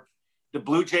scoreboard. The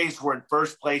Blue Jays were in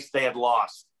first place. They had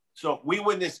lost. So if we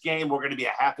win this game, we're going to be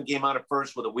a half a game out of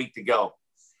first with a week to go.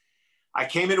 I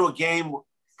came into a game,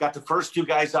 got the first 2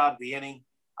 guys out of the inning.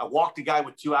 I walked a guy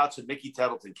with 2 outs, and Mickey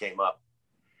Tettleton came up.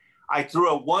 I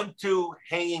threw a 1-2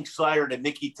 hanging slider to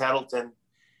Mickey Tettleton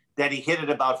that he hit at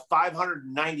about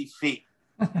 590 feet,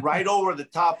 right over the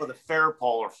top of the fair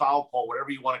pole or foul pole,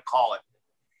 whatever you want to call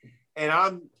it. And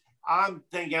I'm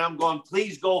thinking, I'm going,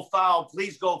 please go foul,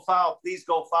 please go foul, please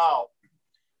go foul.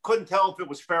 Couldn't tell if it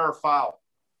was fair or foul.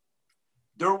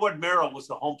 Durwood Merrill was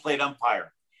the home plate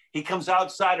umpire. He comes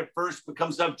outside at first, but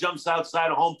comes up, jumps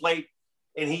outside of home plate,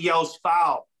 and he yells,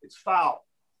 "Foul, it's foul."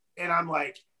 And I'm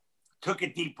like, took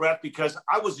a deep breath because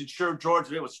I wasn't sure, George,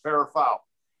 if it was fair or foul.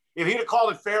 If he'd have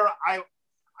called it fair, I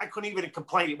couldn't even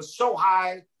complain. It was so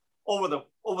high over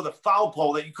the foul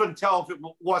pole that you couldn't tell if it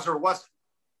was or wasn't.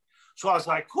 So I was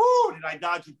like, whoo, did I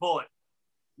dodge a bullet?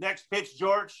 Next pitch,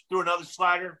 George threw another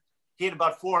slider. He hit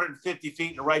about 450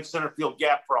 feet in the right center field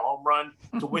gap for a home run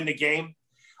to win the game.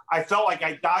 I felt like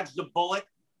I dodged the bullet.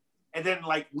 And then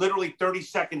like literally 30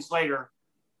 seconds later,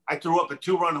 I threw up a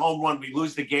 2-run home run. We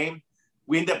lose the game.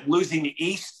 We end up losing the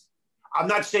East. I'm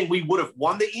not saying we would have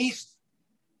won the East,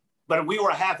 but if we were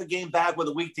a half a game back with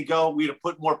a week to go, we'd have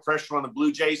put more pressure on the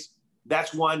Blue Jays.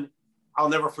 That's one I'll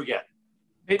never forget.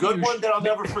 Good one that I'll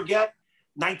never forget,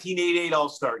 1988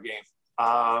 All-Star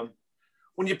game.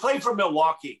 When you play for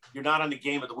Milwaukee, you're not on the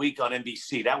game of the week on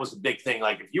NBC. That was a big thing.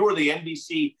 Like if you were the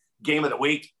NBC game of the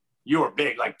week, you were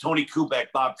big, like Tony Kubek,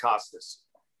 Bob Costas.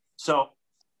 So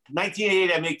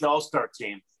 1988, I make the All-Star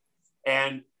team.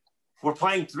 And we're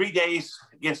playing 3 days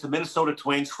against the Minnesota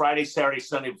Twins, Friday, Saturday,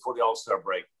 Sunday before the All-Star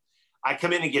break. I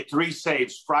come in and get 3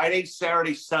 saves, Friday,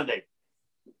 Saturday, Sunday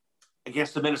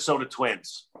against the Minnesota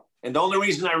Twins. And the only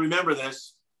reason I remember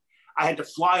this, I had to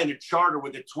fly in a charter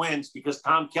with the Twins because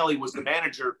Tom Kelly was the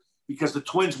manager because the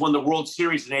Twins won the World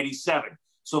Series in 87.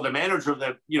 So the manager of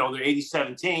the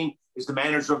 87 team is the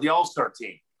manager of the All-Star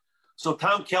team. So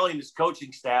Tom Kelly and his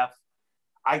coaching staff,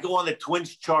 I go on the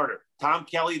Twins charter. Tom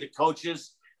Kelly, the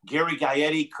coaches, Gary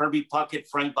Gaetti, Kirby Puckett,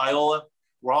 Frank Viola,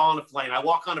 we're all on a plane. I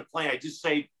walk on a plane. I just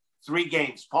saved 3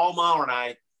 games. Paul Maurer and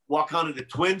I walk onto the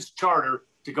Twins charter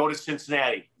to go to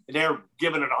Cincinnati. And they're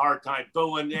giving it a hard time,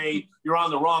 booing, hey, you're on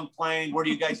the wrong plane. What are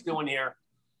you guys doing here?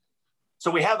 So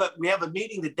we have a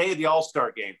meeting the day of the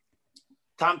All-Star game.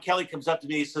 Tom Kelly comes up to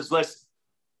me. He says, listen,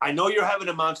 I know you're having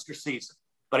a monster season,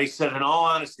 but he said, in all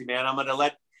honesty, man, I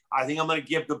think I'm going to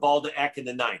give the ball to Eck in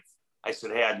the 9th. I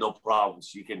said, hey, I had no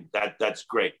problems. You can, that's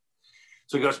great.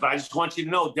 So he goes, but I just want you to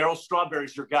know Darryl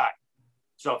Strawberry's your guy.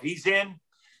 So if he's in,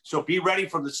 so be ready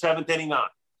from the 7th inning on.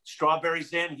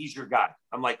 Strawberry's in, he's your guy.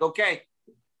 I'm like, okay.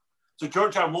 So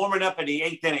George, I'm warming up in the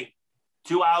 8th inning.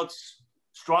 2 outs,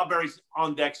 Strawberry's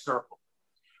on deck circle.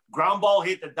 Ground ball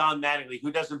hit to Don Mattingly,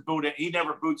 who doesn't boot it. He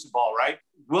never boots the ball, right?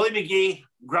 Willie McGee,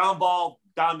 ground ball,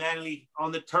 Don Mattingly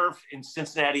on the turf in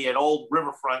Cincinnati at Old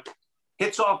Riverfront.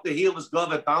 Hits off the heel of his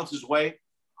glove, it bounces away.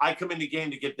 I come in the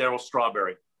game to get Darryl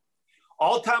Strawberry.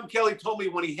 All Tom Kelly told me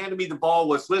when he handed me the ball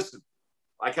was, listen,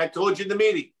 like I told you in the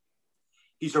meeting,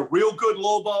 he's a real good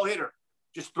low ball hitter.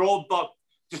 Just throw a ball,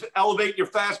 just elevate your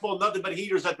fastball, nothing but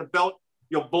heaters at the belt,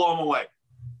 you'll blow him away.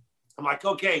 I'm like,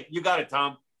 okay, you got it,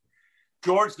 Tom.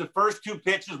 George, the first 2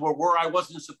 pitches were where I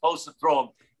wasn't supposed to throw them.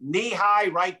 Knee high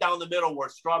right down the middle where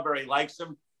Strawberry likes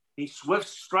him. He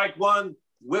swifts strike 1,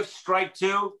 whiffs strike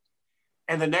 2.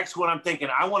 And the next one, I'm thinking,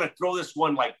 I want to throw this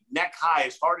one like neck high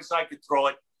as hard as I could throw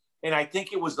it. And I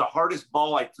think it was the hardest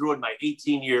ball I threw in my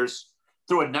 18 years.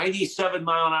 Threw a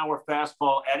 97-mile-an-hour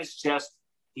fastball at his chest.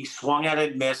 He swung at it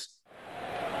and missed.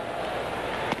 And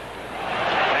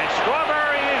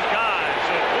Strawberry is gone.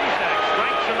 So Plesac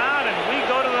strikes him out, and we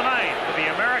go to the 9th with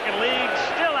the American League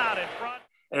still out in front.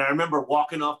 And I remember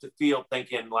walking off the field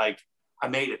thinking, like, I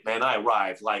made it, man. I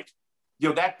arrived. Like, you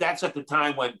know, that's at the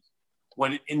time when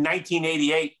in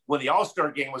 1988, when the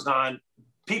All-Star game was on,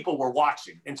 people were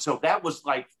watching. And so that was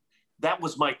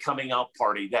my coming out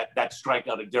party, that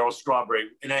strikeout of Darryl Strawberry.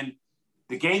 And then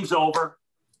the game's over.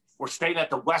 We're staying at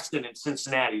the Westin in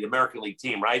Cincinnati, the American League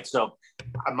team, right? So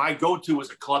my go-to was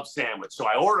a club sandwich. So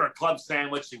I order a club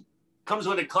sandwich, and comes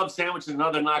with a club sandwich and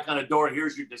another knock on the door,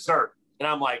 here's your dessert. And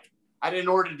I'm like, I didn't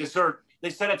order dessert. They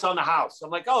said it's on the house.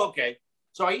 I'm like, oh, okay.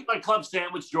 So I eat my club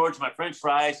sandwich, George, my French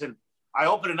fries, and I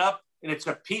open it up, and it's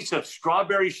a piece of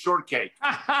strawberry shortcake.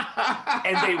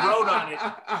 And they wrote on it,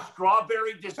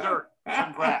 strawberry dessert.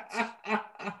 Congrats.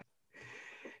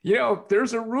 You know,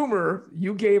 there's a rumor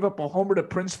you gave up a homer to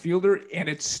Prince Fielder, and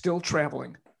it's still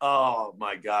traveling. Oh,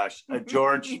 my gosh.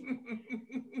 George,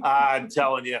 I'm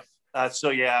telling you. So,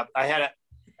 yeah,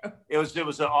 it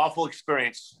was an awful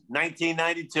experience.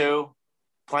 1992,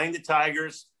 playing the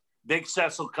Tigers. Big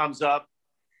Cecil comes up.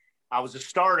 I was a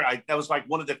starter. That was like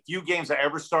one of the few games I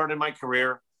ever started in my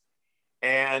career.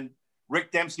 And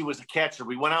Rick Dempsey was the catcher.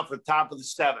 We went out for the top of the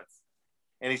 7th.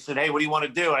 And he said, hey, what do you want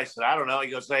to do? I said, I don't know.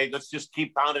 He goes, hey, let's just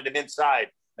keep pounding him inside.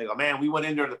 I go, man, we went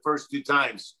in there the first 2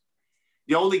 times.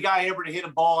 The only guy ever to hit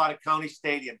a ball out of County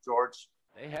Stadium, George.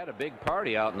 They had a big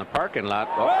party out in the parking lot.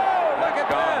 Oh, whoa, look at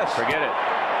this. Forget it.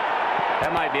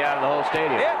 That might be out of the whole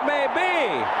stadium. It may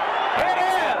be. It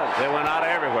is. They went out of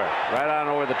everywhere, right on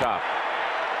over the top.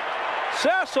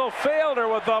 Cecil Fielder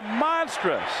with a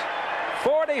monstrous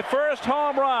 41st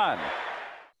home run.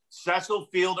 Cecil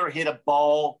Fielder hit a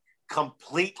ball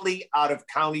completely out of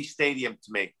County Stadium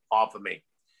to me, off of me.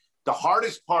 The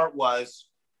hardest part was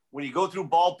when you go through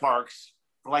ballparks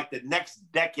for like the next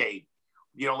decade,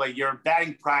 you know, like you're in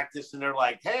batting practice and they're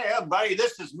like, hey, everybody,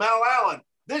 this is Mel Allen.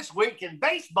 This week in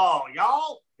baseball,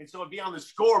 y'all. And so it'd be on the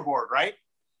scoreboard, right?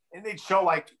 And they'd show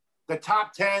like the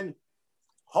top 10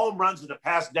 home runs of the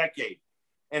past decade.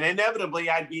 And inevitably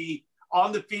I'd be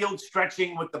on the field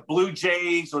stretching with the Blue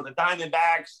Jays or the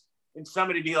Diamondbacks, and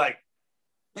somebody'd be like,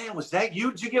 man, was that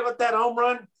you? Did you give up that home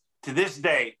run? To this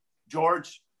day,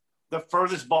 George, the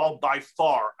furthest ball by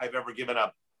far I've ever given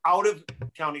up out of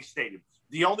County Stadium.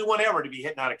 The only one ever to be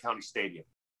hitting out of County Stadium.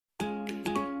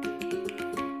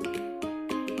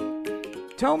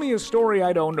 Tell Me a Story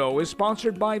I Don't Know is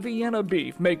sponsored by Vienna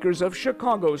Beef, makers of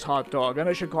Chicago's hot dog and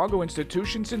a Chicago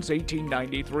institution since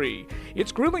 1893.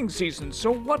 It's grilling season, so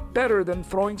what better than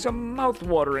throwing some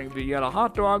mouth-watering Vienna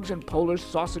hot dogs and Polish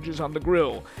sausages on the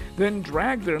grill? Then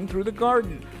drag them through the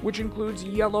garden, which includes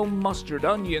yellow mustard,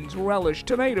 onions, relish,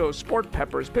 tomatoes, sport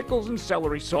peppers, pickles, and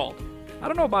celery salt. I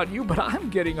don't know about you, but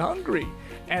I'm getting hungry.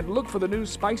 And look for the new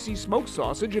spicy smoked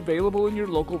sausage available in your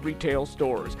local retail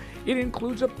stores. It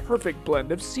includes a perfect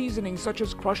blend of seasonings such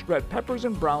as crushed red peppers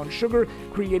and brown sugar,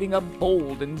 creating a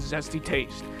bold and zesty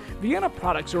taste. Vienna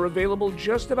products are available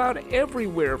just about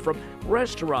everywhere, from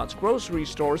restaurants, grocery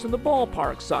stores, and the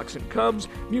ballpark, Sox and Cubs,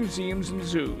 museums, and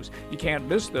zoos. You can't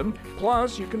miss them.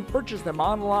 Plus, you can purchase them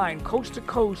online coast to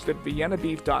coast at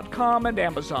viennabeef.com and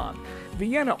Amazon.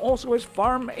 Vienna also has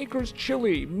Farm Acres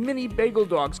chili, mini bagel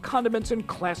dogs, condiments, and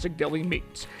classic deli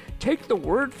meats. Take the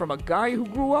word from a guy who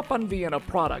grew up on Vienna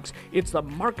products. It's the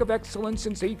mark of excellence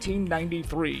since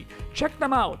 1893. Check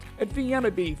them out at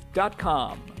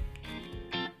viennabeef.com.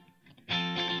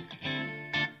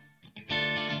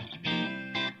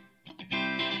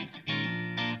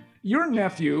 Your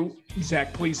nephew,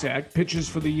 Zach Plesac, pitches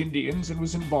for the Indians and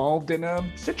was involved in a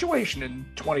situation in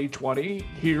 2020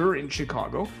 here in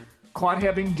Chicago. Caught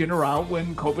having dinner out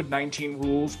when COVID-19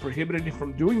 rules prohibited him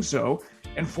from doing so,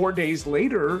 and 4 days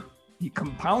later, he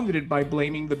compounded it by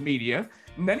blaming the media,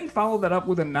 and then he followed that up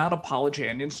with a non-apology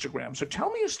on Instagram. So tell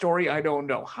me a story I don't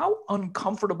know. How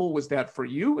uncomfortable was that for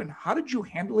you, and how did you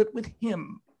handle it with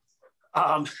him?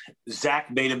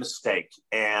 Zach made a mistake,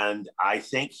 and I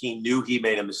think he knew he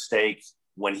made a mistake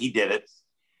when he did it.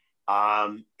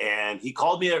 And he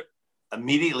called me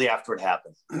immediately after it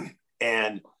happened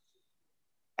and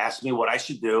asked me what I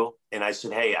should do. And I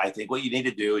said, hey, I think what you need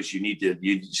to do is you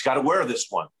just got to wear this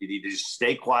one. You need to just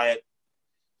stay quiet.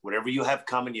 Whatever you have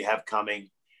coming, you have coming.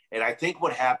 And I think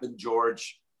what happened,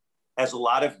 George, as a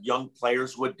lot of young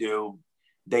players would do,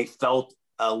 they felt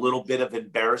a little bit of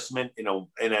embarrassment in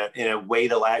a way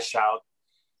to lash out.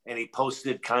 And he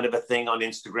posted kind of a thing on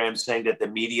Instagram saying that the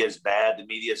media is bad, the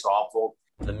media is awful.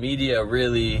 The media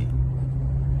really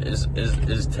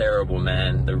is terrible,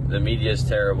 man. The media is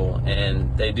terrible,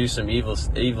 and they do some evil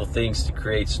things to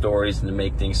create stories and to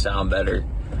make things sound better,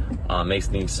 makes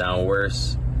things sound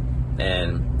worse.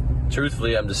 And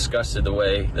truthfully, I'm disgusted the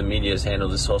way the media has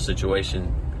handled this whole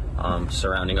situation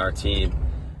surrounding our team.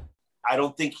 I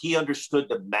don't think he understood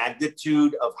the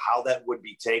magnitude of how that would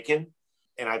be taken.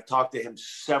 And I've talked to him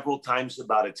several times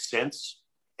about it since.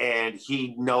 And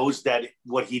he knows that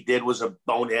what he did was a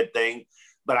bonehead thing.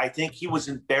 But I think he was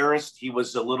embarrassed. He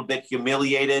was a little bit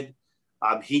humiliated.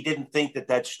 He didn't think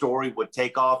that story would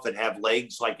take off and have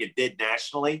legs like it did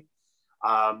nationally.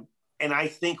 And I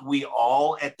think we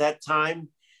all at that time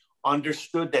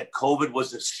understood that COVID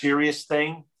was a serious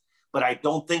thing. But I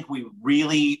don't think we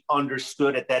really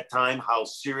understood at that time how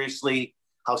serious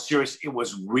it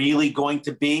was really going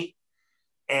to be.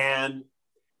 And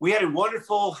we had a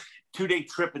wonderful 2-day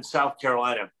trip in South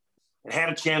Carolina and had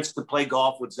a chance to play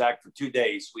golf with Zach for 2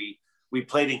 days. We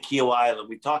played in Kiawah Island.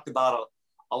 We talked about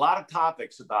a lot of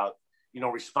topics about,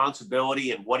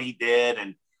 responsibility and what he did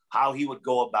and how he would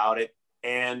go about it.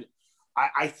 And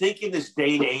I think in this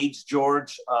day and age,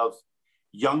 George, of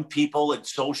young people and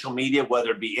social media,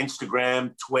 whether it be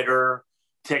Instagram, Twitter,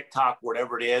 TikTok,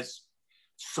 whatever it is,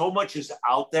 so much is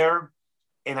out there.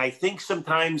 And I think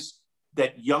sometimes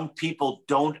that young people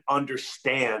don't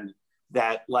understand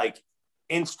that, like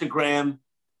Instagram,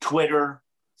 Twitter,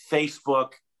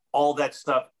 Facebook, all that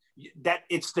stuff, that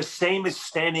it's the same as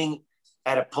standing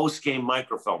at a post-game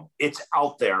microphone. It's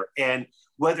out there. And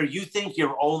whether you think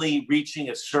you're only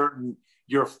reaching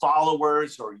your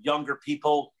followers or younger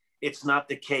people, it's not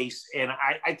the case. And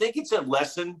I think it's a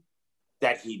lesson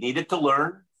that he needed to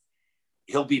learn.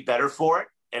 He'll be better for it.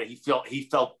 And he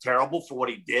felt terrible for what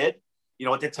he did.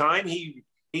 At the time he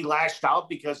lashed out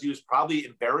because he was probably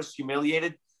embarrassed,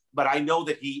 humiliated. But I know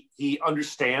that he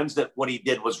understands that what he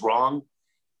did was wrong.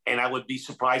 And I would be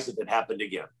surprised if it happened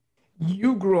again.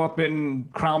 You grew up in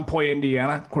Crown Point,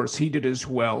 Indiana. Of course, he did as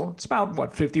well. It's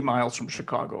about, 50 miles from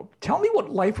Chicago. Tell me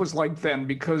what life was like then,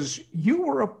 because you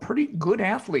were a pretty good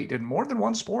athlete in more than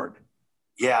one sport.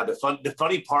 Yeah, the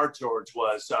funny part, George,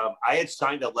 was I had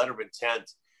signed a letter of intent.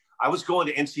 I was going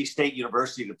to NC State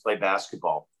University to play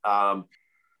basketball.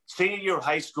 Senior year of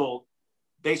high school,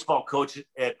 baseball coach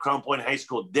at Crown Point High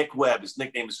School, Dick Webb, his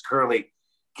nickname is Curly,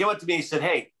 came up to me and said,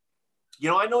 hey,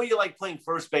 I know you like playing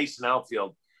first base and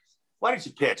outfield. Why don't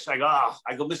you pitch? I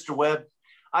go, Mr. Webb,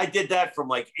 I did that from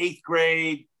 8th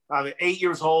grade, 8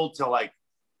 years old till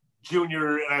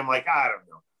junior. And I'm like, I don't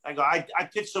know. I go, I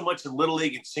pitched so much in Little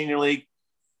League and Senior League.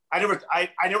 I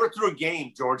never threw a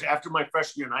game, George. After my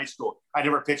freshman year in high school, I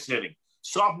never pitched an inning.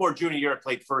 Sophomore, junior year, I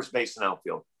played first base and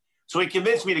outfield. So he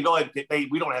convinced me to go ahead and hey,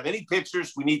 we don't have any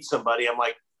pitchers. We need somebody. I'm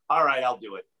like, all right, I'll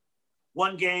do it.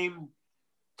 One game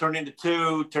turned into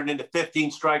 2, turned into 15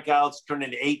 strikeouts, turned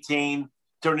into 18.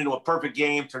 Turned into a perfect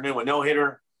game, turned into a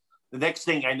no-hitter. The next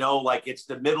thing I know, it's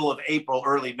the middle of April,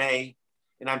 early May,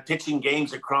 and I'm pitching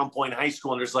games at Crown Point High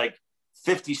School, and there's like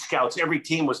 50 scouts. Every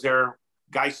team was there,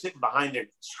 guys sitting behind the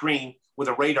screen with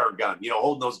a radar gun,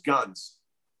 holding those guns.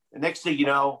 The next thing you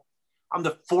know, I'm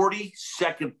the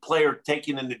 42nd player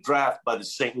taken in the draft by the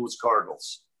St. Louis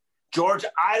Cardinals. George,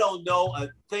 I don't know a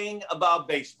thing about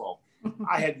baseball.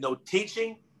 I had no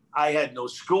teaching. I had no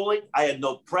schooling. I had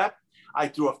no prep. I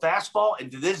threw a fastball,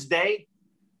 and to this day,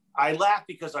 I laugh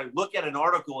because I look at an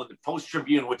article in the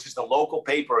Post-Tribune, which is the local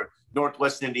paper in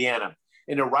Northwest Indiana,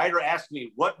 and the writer asked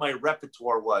me what my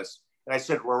repertoire was. And I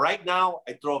said, well, right now,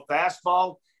 I throw a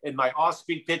fastball, and my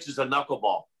off-speed pitch is a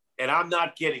knuckleball. And I'm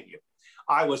not kidding you.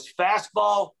 I was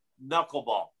fastball,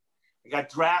 knuckleball. I got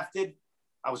drafted.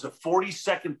 I was a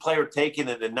 42nd player taken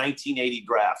in the 1980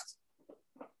 draft.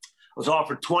 I was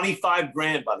offered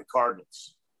 $25,000 by the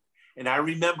Cardinals. And I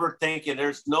remember thinking,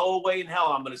 there's no way in hell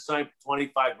I'm going to sign for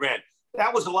 $25,000.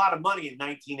 That was a lot of money in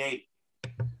 1980.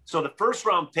 So the first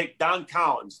round pick, Don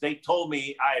Collins, they told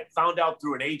me, I had found out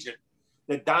through an agent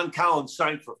that Don Collins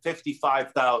signed for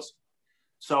 $55,000.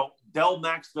 So Del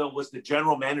Maxfield was the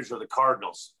general manager of the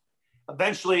Cardinals.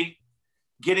 Eventually,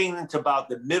 getting into about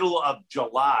the middle of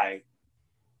July,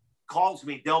 calls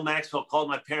me, Del Maxfield called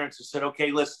my parents and said,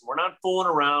 okay, listen, we're not fooling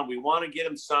around. We want to get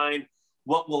him signed.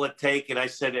 What will it take? And I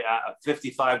said,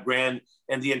 $55,000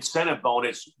 and the incentive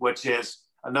bonus, which is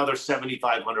another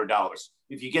 $7,500.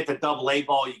 If you get the AA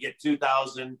ball, you get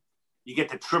 $2,000. You get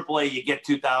the AAA, you get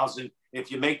 $2,000. If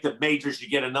you make the majors, you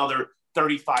get another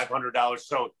 $3,500.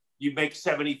 So you make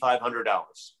 $7,500.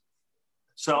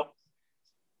 So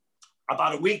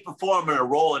about a week before I'm going to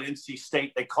roll at NC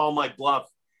State, they call my bluff.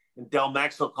 And Del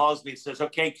Maxwell calls me and says,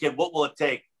 okay, kid, what will it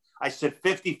take? I said,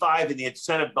 55 in the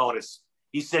incentive bonus.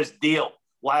 He says, deal.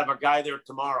 We'll have a guy there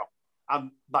tomorrow.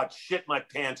 I'm about shit my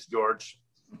pants, George.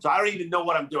 So I don't even know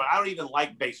what I'm doing. I don't even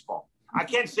like baseball. I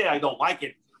can't say I don't like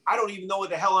it. I don't even know what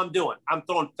the hell I'm doing. I'm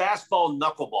throwing fastball,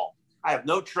 knuckleball. I have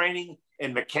no training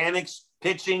in mechanics,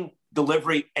 pitching,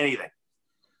 delivery, anything.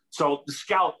 So the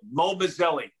scout, Mo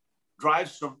Mazzelli,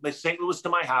 drives from St. Louis to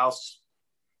my house,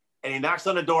 and he knocks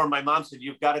on the door. And my mom said,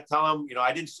 you've got to tell him,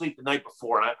 I didn't sleep the night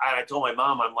before. And I told my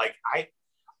mom, I'm like,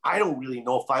 I don't really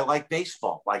know if I like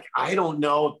baseball. Like, I don't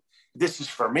know if this is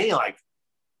for me. Like,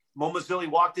 Mo Mazzelli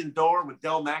walked in the door with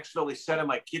Del Maxwell. They sat at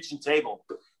my kitchen table.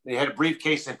 They had a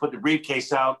briefcase. They put the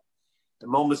briefcase out. And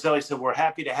Mo Mazzelli said, we're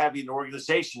happy to have you in the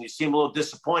organization. You seem a little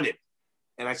disappointed.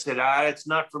 And I said, it's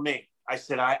not for me. I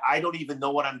said, I don't even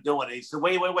know what I'm doing. And he said,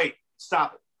 wait,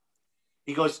 stop it.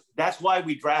 He goes, that's why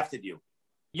we drafted you.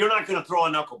 You're not going to throw a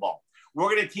knuckleball. We're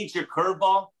going to teach you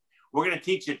curveball. We're going to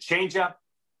teach you changeup.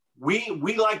 We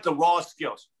like the raw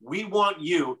skills. We want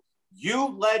you.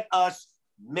 You let us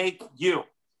make you.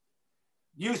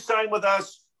 You sign with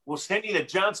us. We'll send you to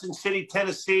Johnson City,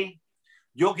 Tennessee.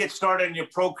 You'll get started in your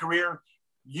pro career.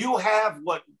 You have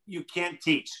what you can't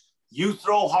teach. You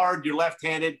throw hard. You're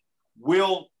left-handed.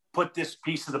 We'll put this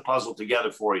piece of the puzzle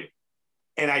together for you.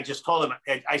 And I just told him,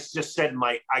 I just said,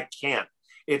 I can't.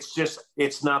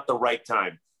 It's not the right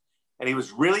time. And he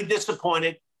was really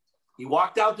disappointed. He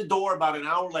walked out the door about an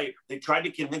hour later. They tried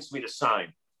to convince me to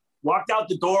sign. Walked out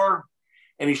the door,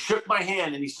 and he shook my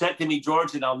hand, and he said to me,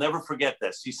 George, and I'll never forget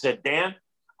this. He said, Dan,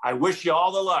 I wish you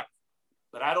all the luck,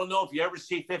 but I don't know if you ever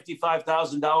see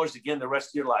 $55,000 again the rest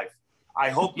of your life. I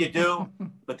hope you do,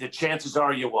 but the chances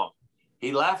are you won't.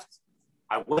 He left.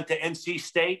 I went to NC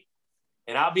State,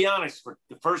 and I'll be honest, for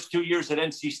the first 2 years at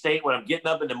NC State, when I'm getting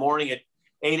up in the morning at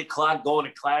 8 o'clock, going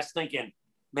to class thinking,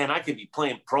 man, I could be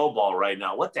playing pro ball right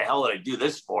now. What the hell did I do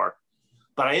this for?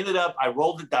 But I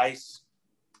rolled the dice,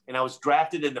 and I was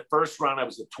drafted in the first round. I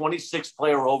was the 26th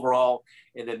player overall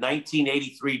in the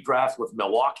 1983 draft with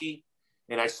Milwaukee,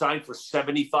 and I signed for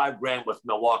 $75,000 with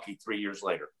Milwaukee 3 years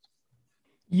later.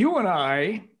 You and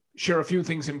I share a few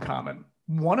things in common.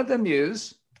 One of them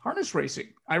is harness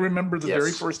racing. I remember the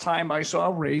very first time I saw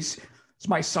a race. It's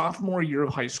my sophomore year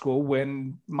of high school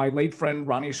when my late friend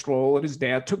Ronnie Stroll and his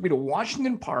dad took me to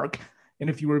Washington Park. And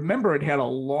if you remember, it had a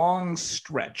long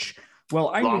stretch.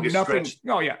 Well, I knew nothing.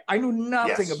 Oh, yeah. I knew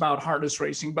nothing about harness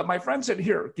racing. But my friend said,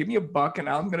 here, give me $1 and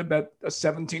I'm going to bet a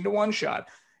 17-1 shot.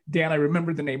 Dan, I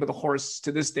remember the name of the horse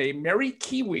to this day, Mary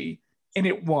Kiwi, and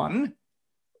it won.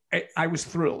 I was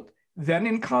thrilled. Then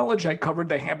in college, I covered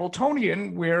the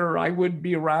Hamiltonian, where I would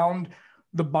be around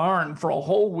the barn for a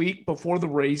whole week before the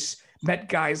race, met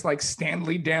guys like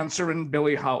Stanley Dancer and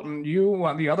Billy Houghton. You,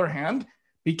 on the other hand,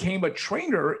 became a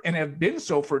trainer and have been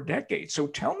so for decades. So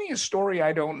tell me a story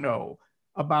I don't know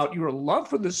about your love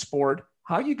for the sport,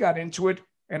 how you got into it,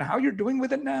 and how you're doing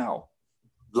with it now.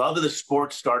 Love of the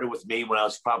sport started with me when I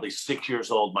was probably 6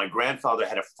 years old. My grandfather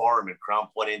had a farm in Crown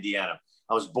Point, Indiana.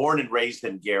 I was born and raised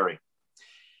in Gary.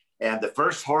 And the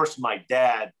first horse, my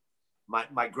dad,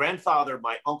 my grandfather,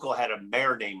 my uncle had a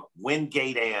mare named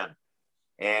Wingate Ann.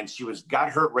 And she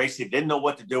got hurt racing, didn't know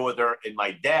what to do with her. And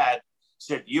my dad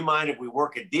said, do you mind if we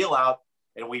work a deal out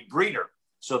and we breed her?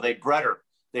 So they bred her.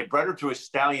 They bred her to a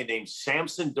stallion named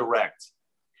Samson Direct.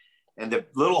 And the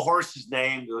little horse's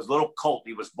name, it was a little colt.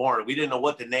 He was born. We didn't know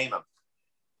what to name him.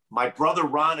 My brother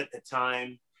Ron at the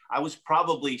time, I was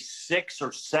probably 6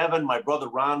 or 7. My brother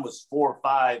Ron was 4 or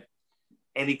 5.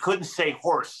 And he couldn't say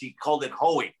horse. He called it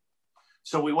Hoey.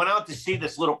 So we went out to see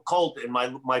this little colt, and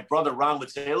my brother Ron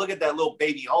would say, hey, look at that little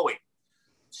baby Hoey.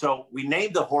 So we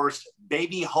named the horse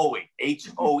Baby Hoey,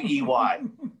 Hoey.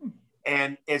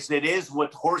 And as it is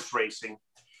with horse racing,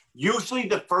 usually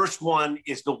the first one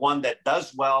is the one that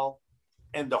does well,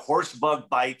 and the horse bug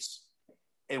bites.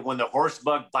 And when the horse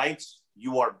bug bites,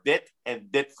 you are bit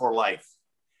and bit for life.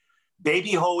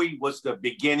 Baby Hoey was the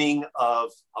beginning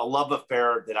of a love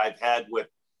affair that I've had with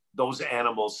those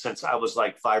animals since I was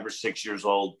like 5 or 6 years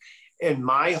old. And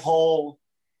my whole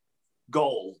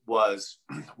goal was,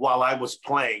 while I was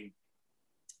playing,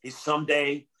 is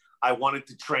someday I wanted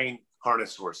to train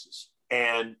harness horses.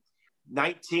 And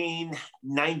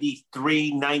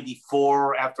 1993,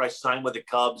 94, after I signed with the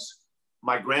Cubs,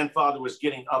 my grandfather was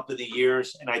getting up to the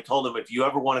years. And I told him, if you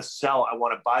ever want to sell, I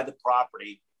want to buy the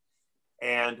property.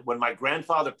 And when my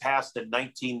grandfather passed in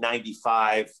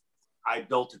 1995, I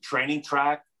built a training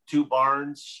track, 2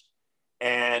 barns,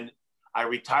 and I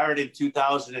retired in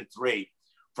 2003.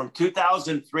 From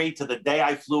 2003 to the day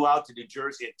I flew out to New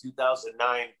Jersey in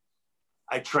 2009,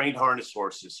 I trained harness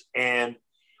horses. And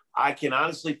I can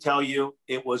honestly tell you,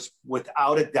 it was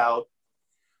without a doubt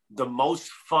the most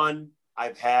fun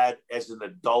I've had as an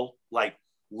adult, like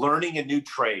learning a new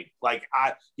trade. Like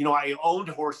I owned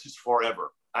horses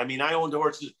forever. I mean, I owned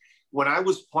horses when I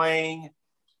was playing.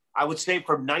 I would say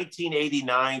from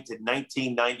 1989 to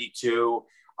 1992,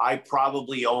 I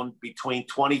probably owned between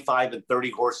 25 and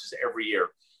 30 horses every year.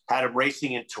 Had them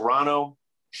racing in Toronto,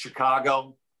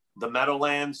 Chicago, the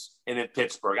Meadowlands, and in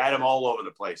Pittsburgh. I had them all over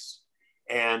the place.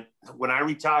 And when I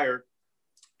retired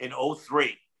in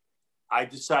 2003, I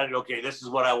decided, okay, this is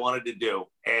what I wanted to do.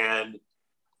 And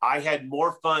I had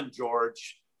more fun,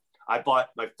 George. I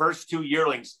bought my first 2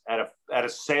 yearlings at a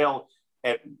sale.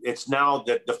 It's now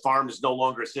that the farm is no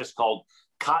longer exists, called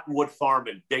Cottonwood Farm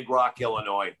in Big Rock,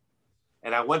 Illinois.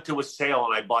 And I went to a sale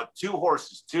and I bought 2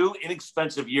 horses, 2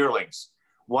 inexpensive yearlings.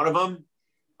 One of them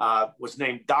was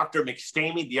named Dr.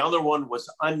 McStamey. The other one was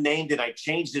unnamed, and I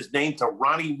changed his name to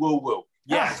Ronnie Woo Woo.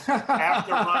 Yes,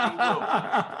 after Ronnie Woo.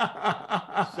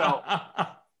 So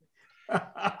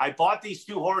I bought these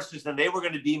 2 horses, and they were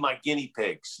going to be my guinea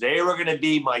pigs. They were going to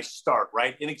be my start,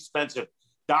 right? Inexpensive.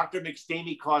 Dr.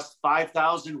 McStamey cost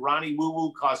 $5,000. Ronnie Woo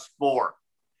Woo cost $4,000.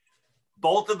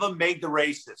 Both of them made the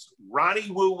races. Ronnie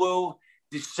Woo Woo,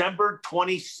 December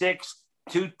 26,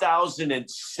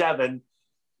 2007,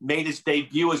 made his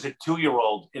debut as a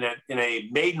 2-year-old in a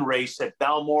maiden race at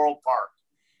Balmoral Park.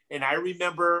 And I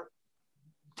remember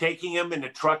taking him in the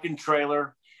truck and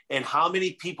trailer, and how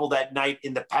many people that night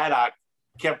in the paddock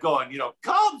kept going,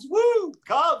 Cubs, woo,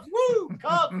 Cubs, woo,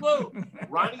 Cubs, woo.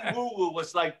 Ronnie Woo Woo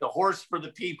was like the horse for the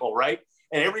people, right?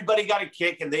 And everybody got a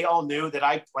kick, and they all knew that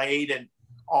I played, and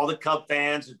all the Cub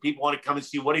fans and people wanted to come and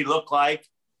see what he looked like.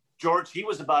 George, he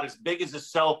was about as big as a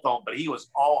cell phone, but he was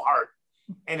all heart.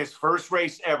 And his first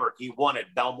race ever, he won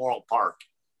at Balmoral Park.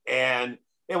 And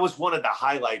it was one of the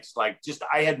highlights.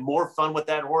 I had more fun with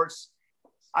that horse.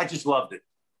 I just loved it.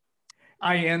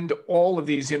 I end all of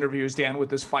these interviews, Dan, with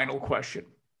this final question.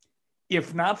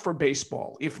 If not for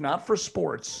baseball, if not for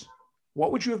sports,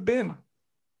 what would you have been?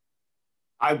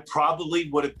 I probably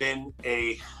would have been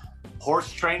a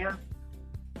horse trainer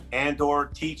and or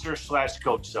teacher /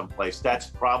 coach someplace. That's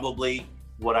probably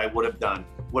what I would have done.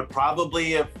 Would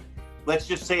probably have, let's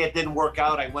just say it didn't work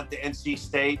out. I went to NC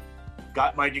State,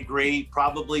 got my degree,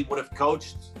 probably would have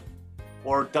coached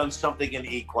or done something in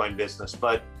the equine business.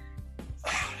 But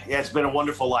yeah, it's been a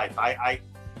wonderful life. I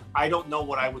don't know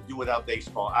what I would do without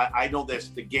baseball. I know this,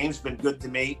 the game's been good to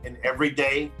me, and every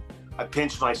day I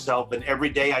pinch myself, and every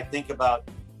day I think about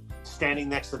standing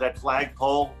next to that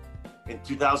flagpole in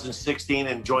 2016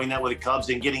 and enjoying that with the Cubs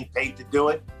and getting paid to do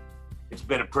it. It's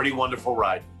been a pretty wonderful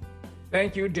ride.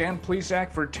 Thank you, Dan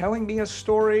Plesac, for telling me a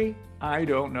story I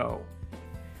don't know.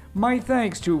 My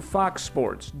thanks to Fox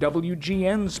Sports,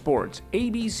 WGN Sports,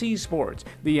 ABC Sports,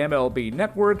 the MLB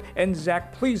Network, and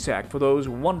Zach Plesac for those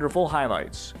wonderful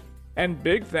highlights. And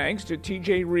big thanks to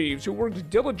TJ Reeves, who worked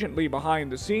diligently behind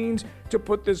the scenes to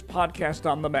put this podcast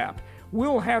on the map.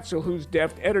 Will Hatzel, whose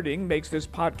deft editing makes this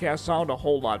podcast sound a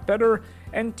whole lot better,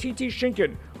 and TT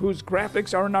Schinken, whose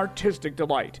graphics are an artistic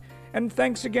delight. And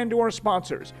thanks again to our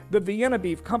sponsors, the Vienna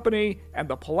Beef Company and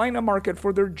the Paulina Market,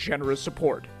 for their generous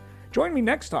support. Join me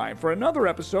next time for another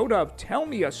episode of Tell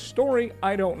Me a Story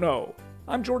I Don't Know.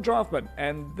 I'm George Hoffman,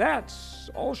 and that's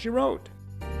all she wrote.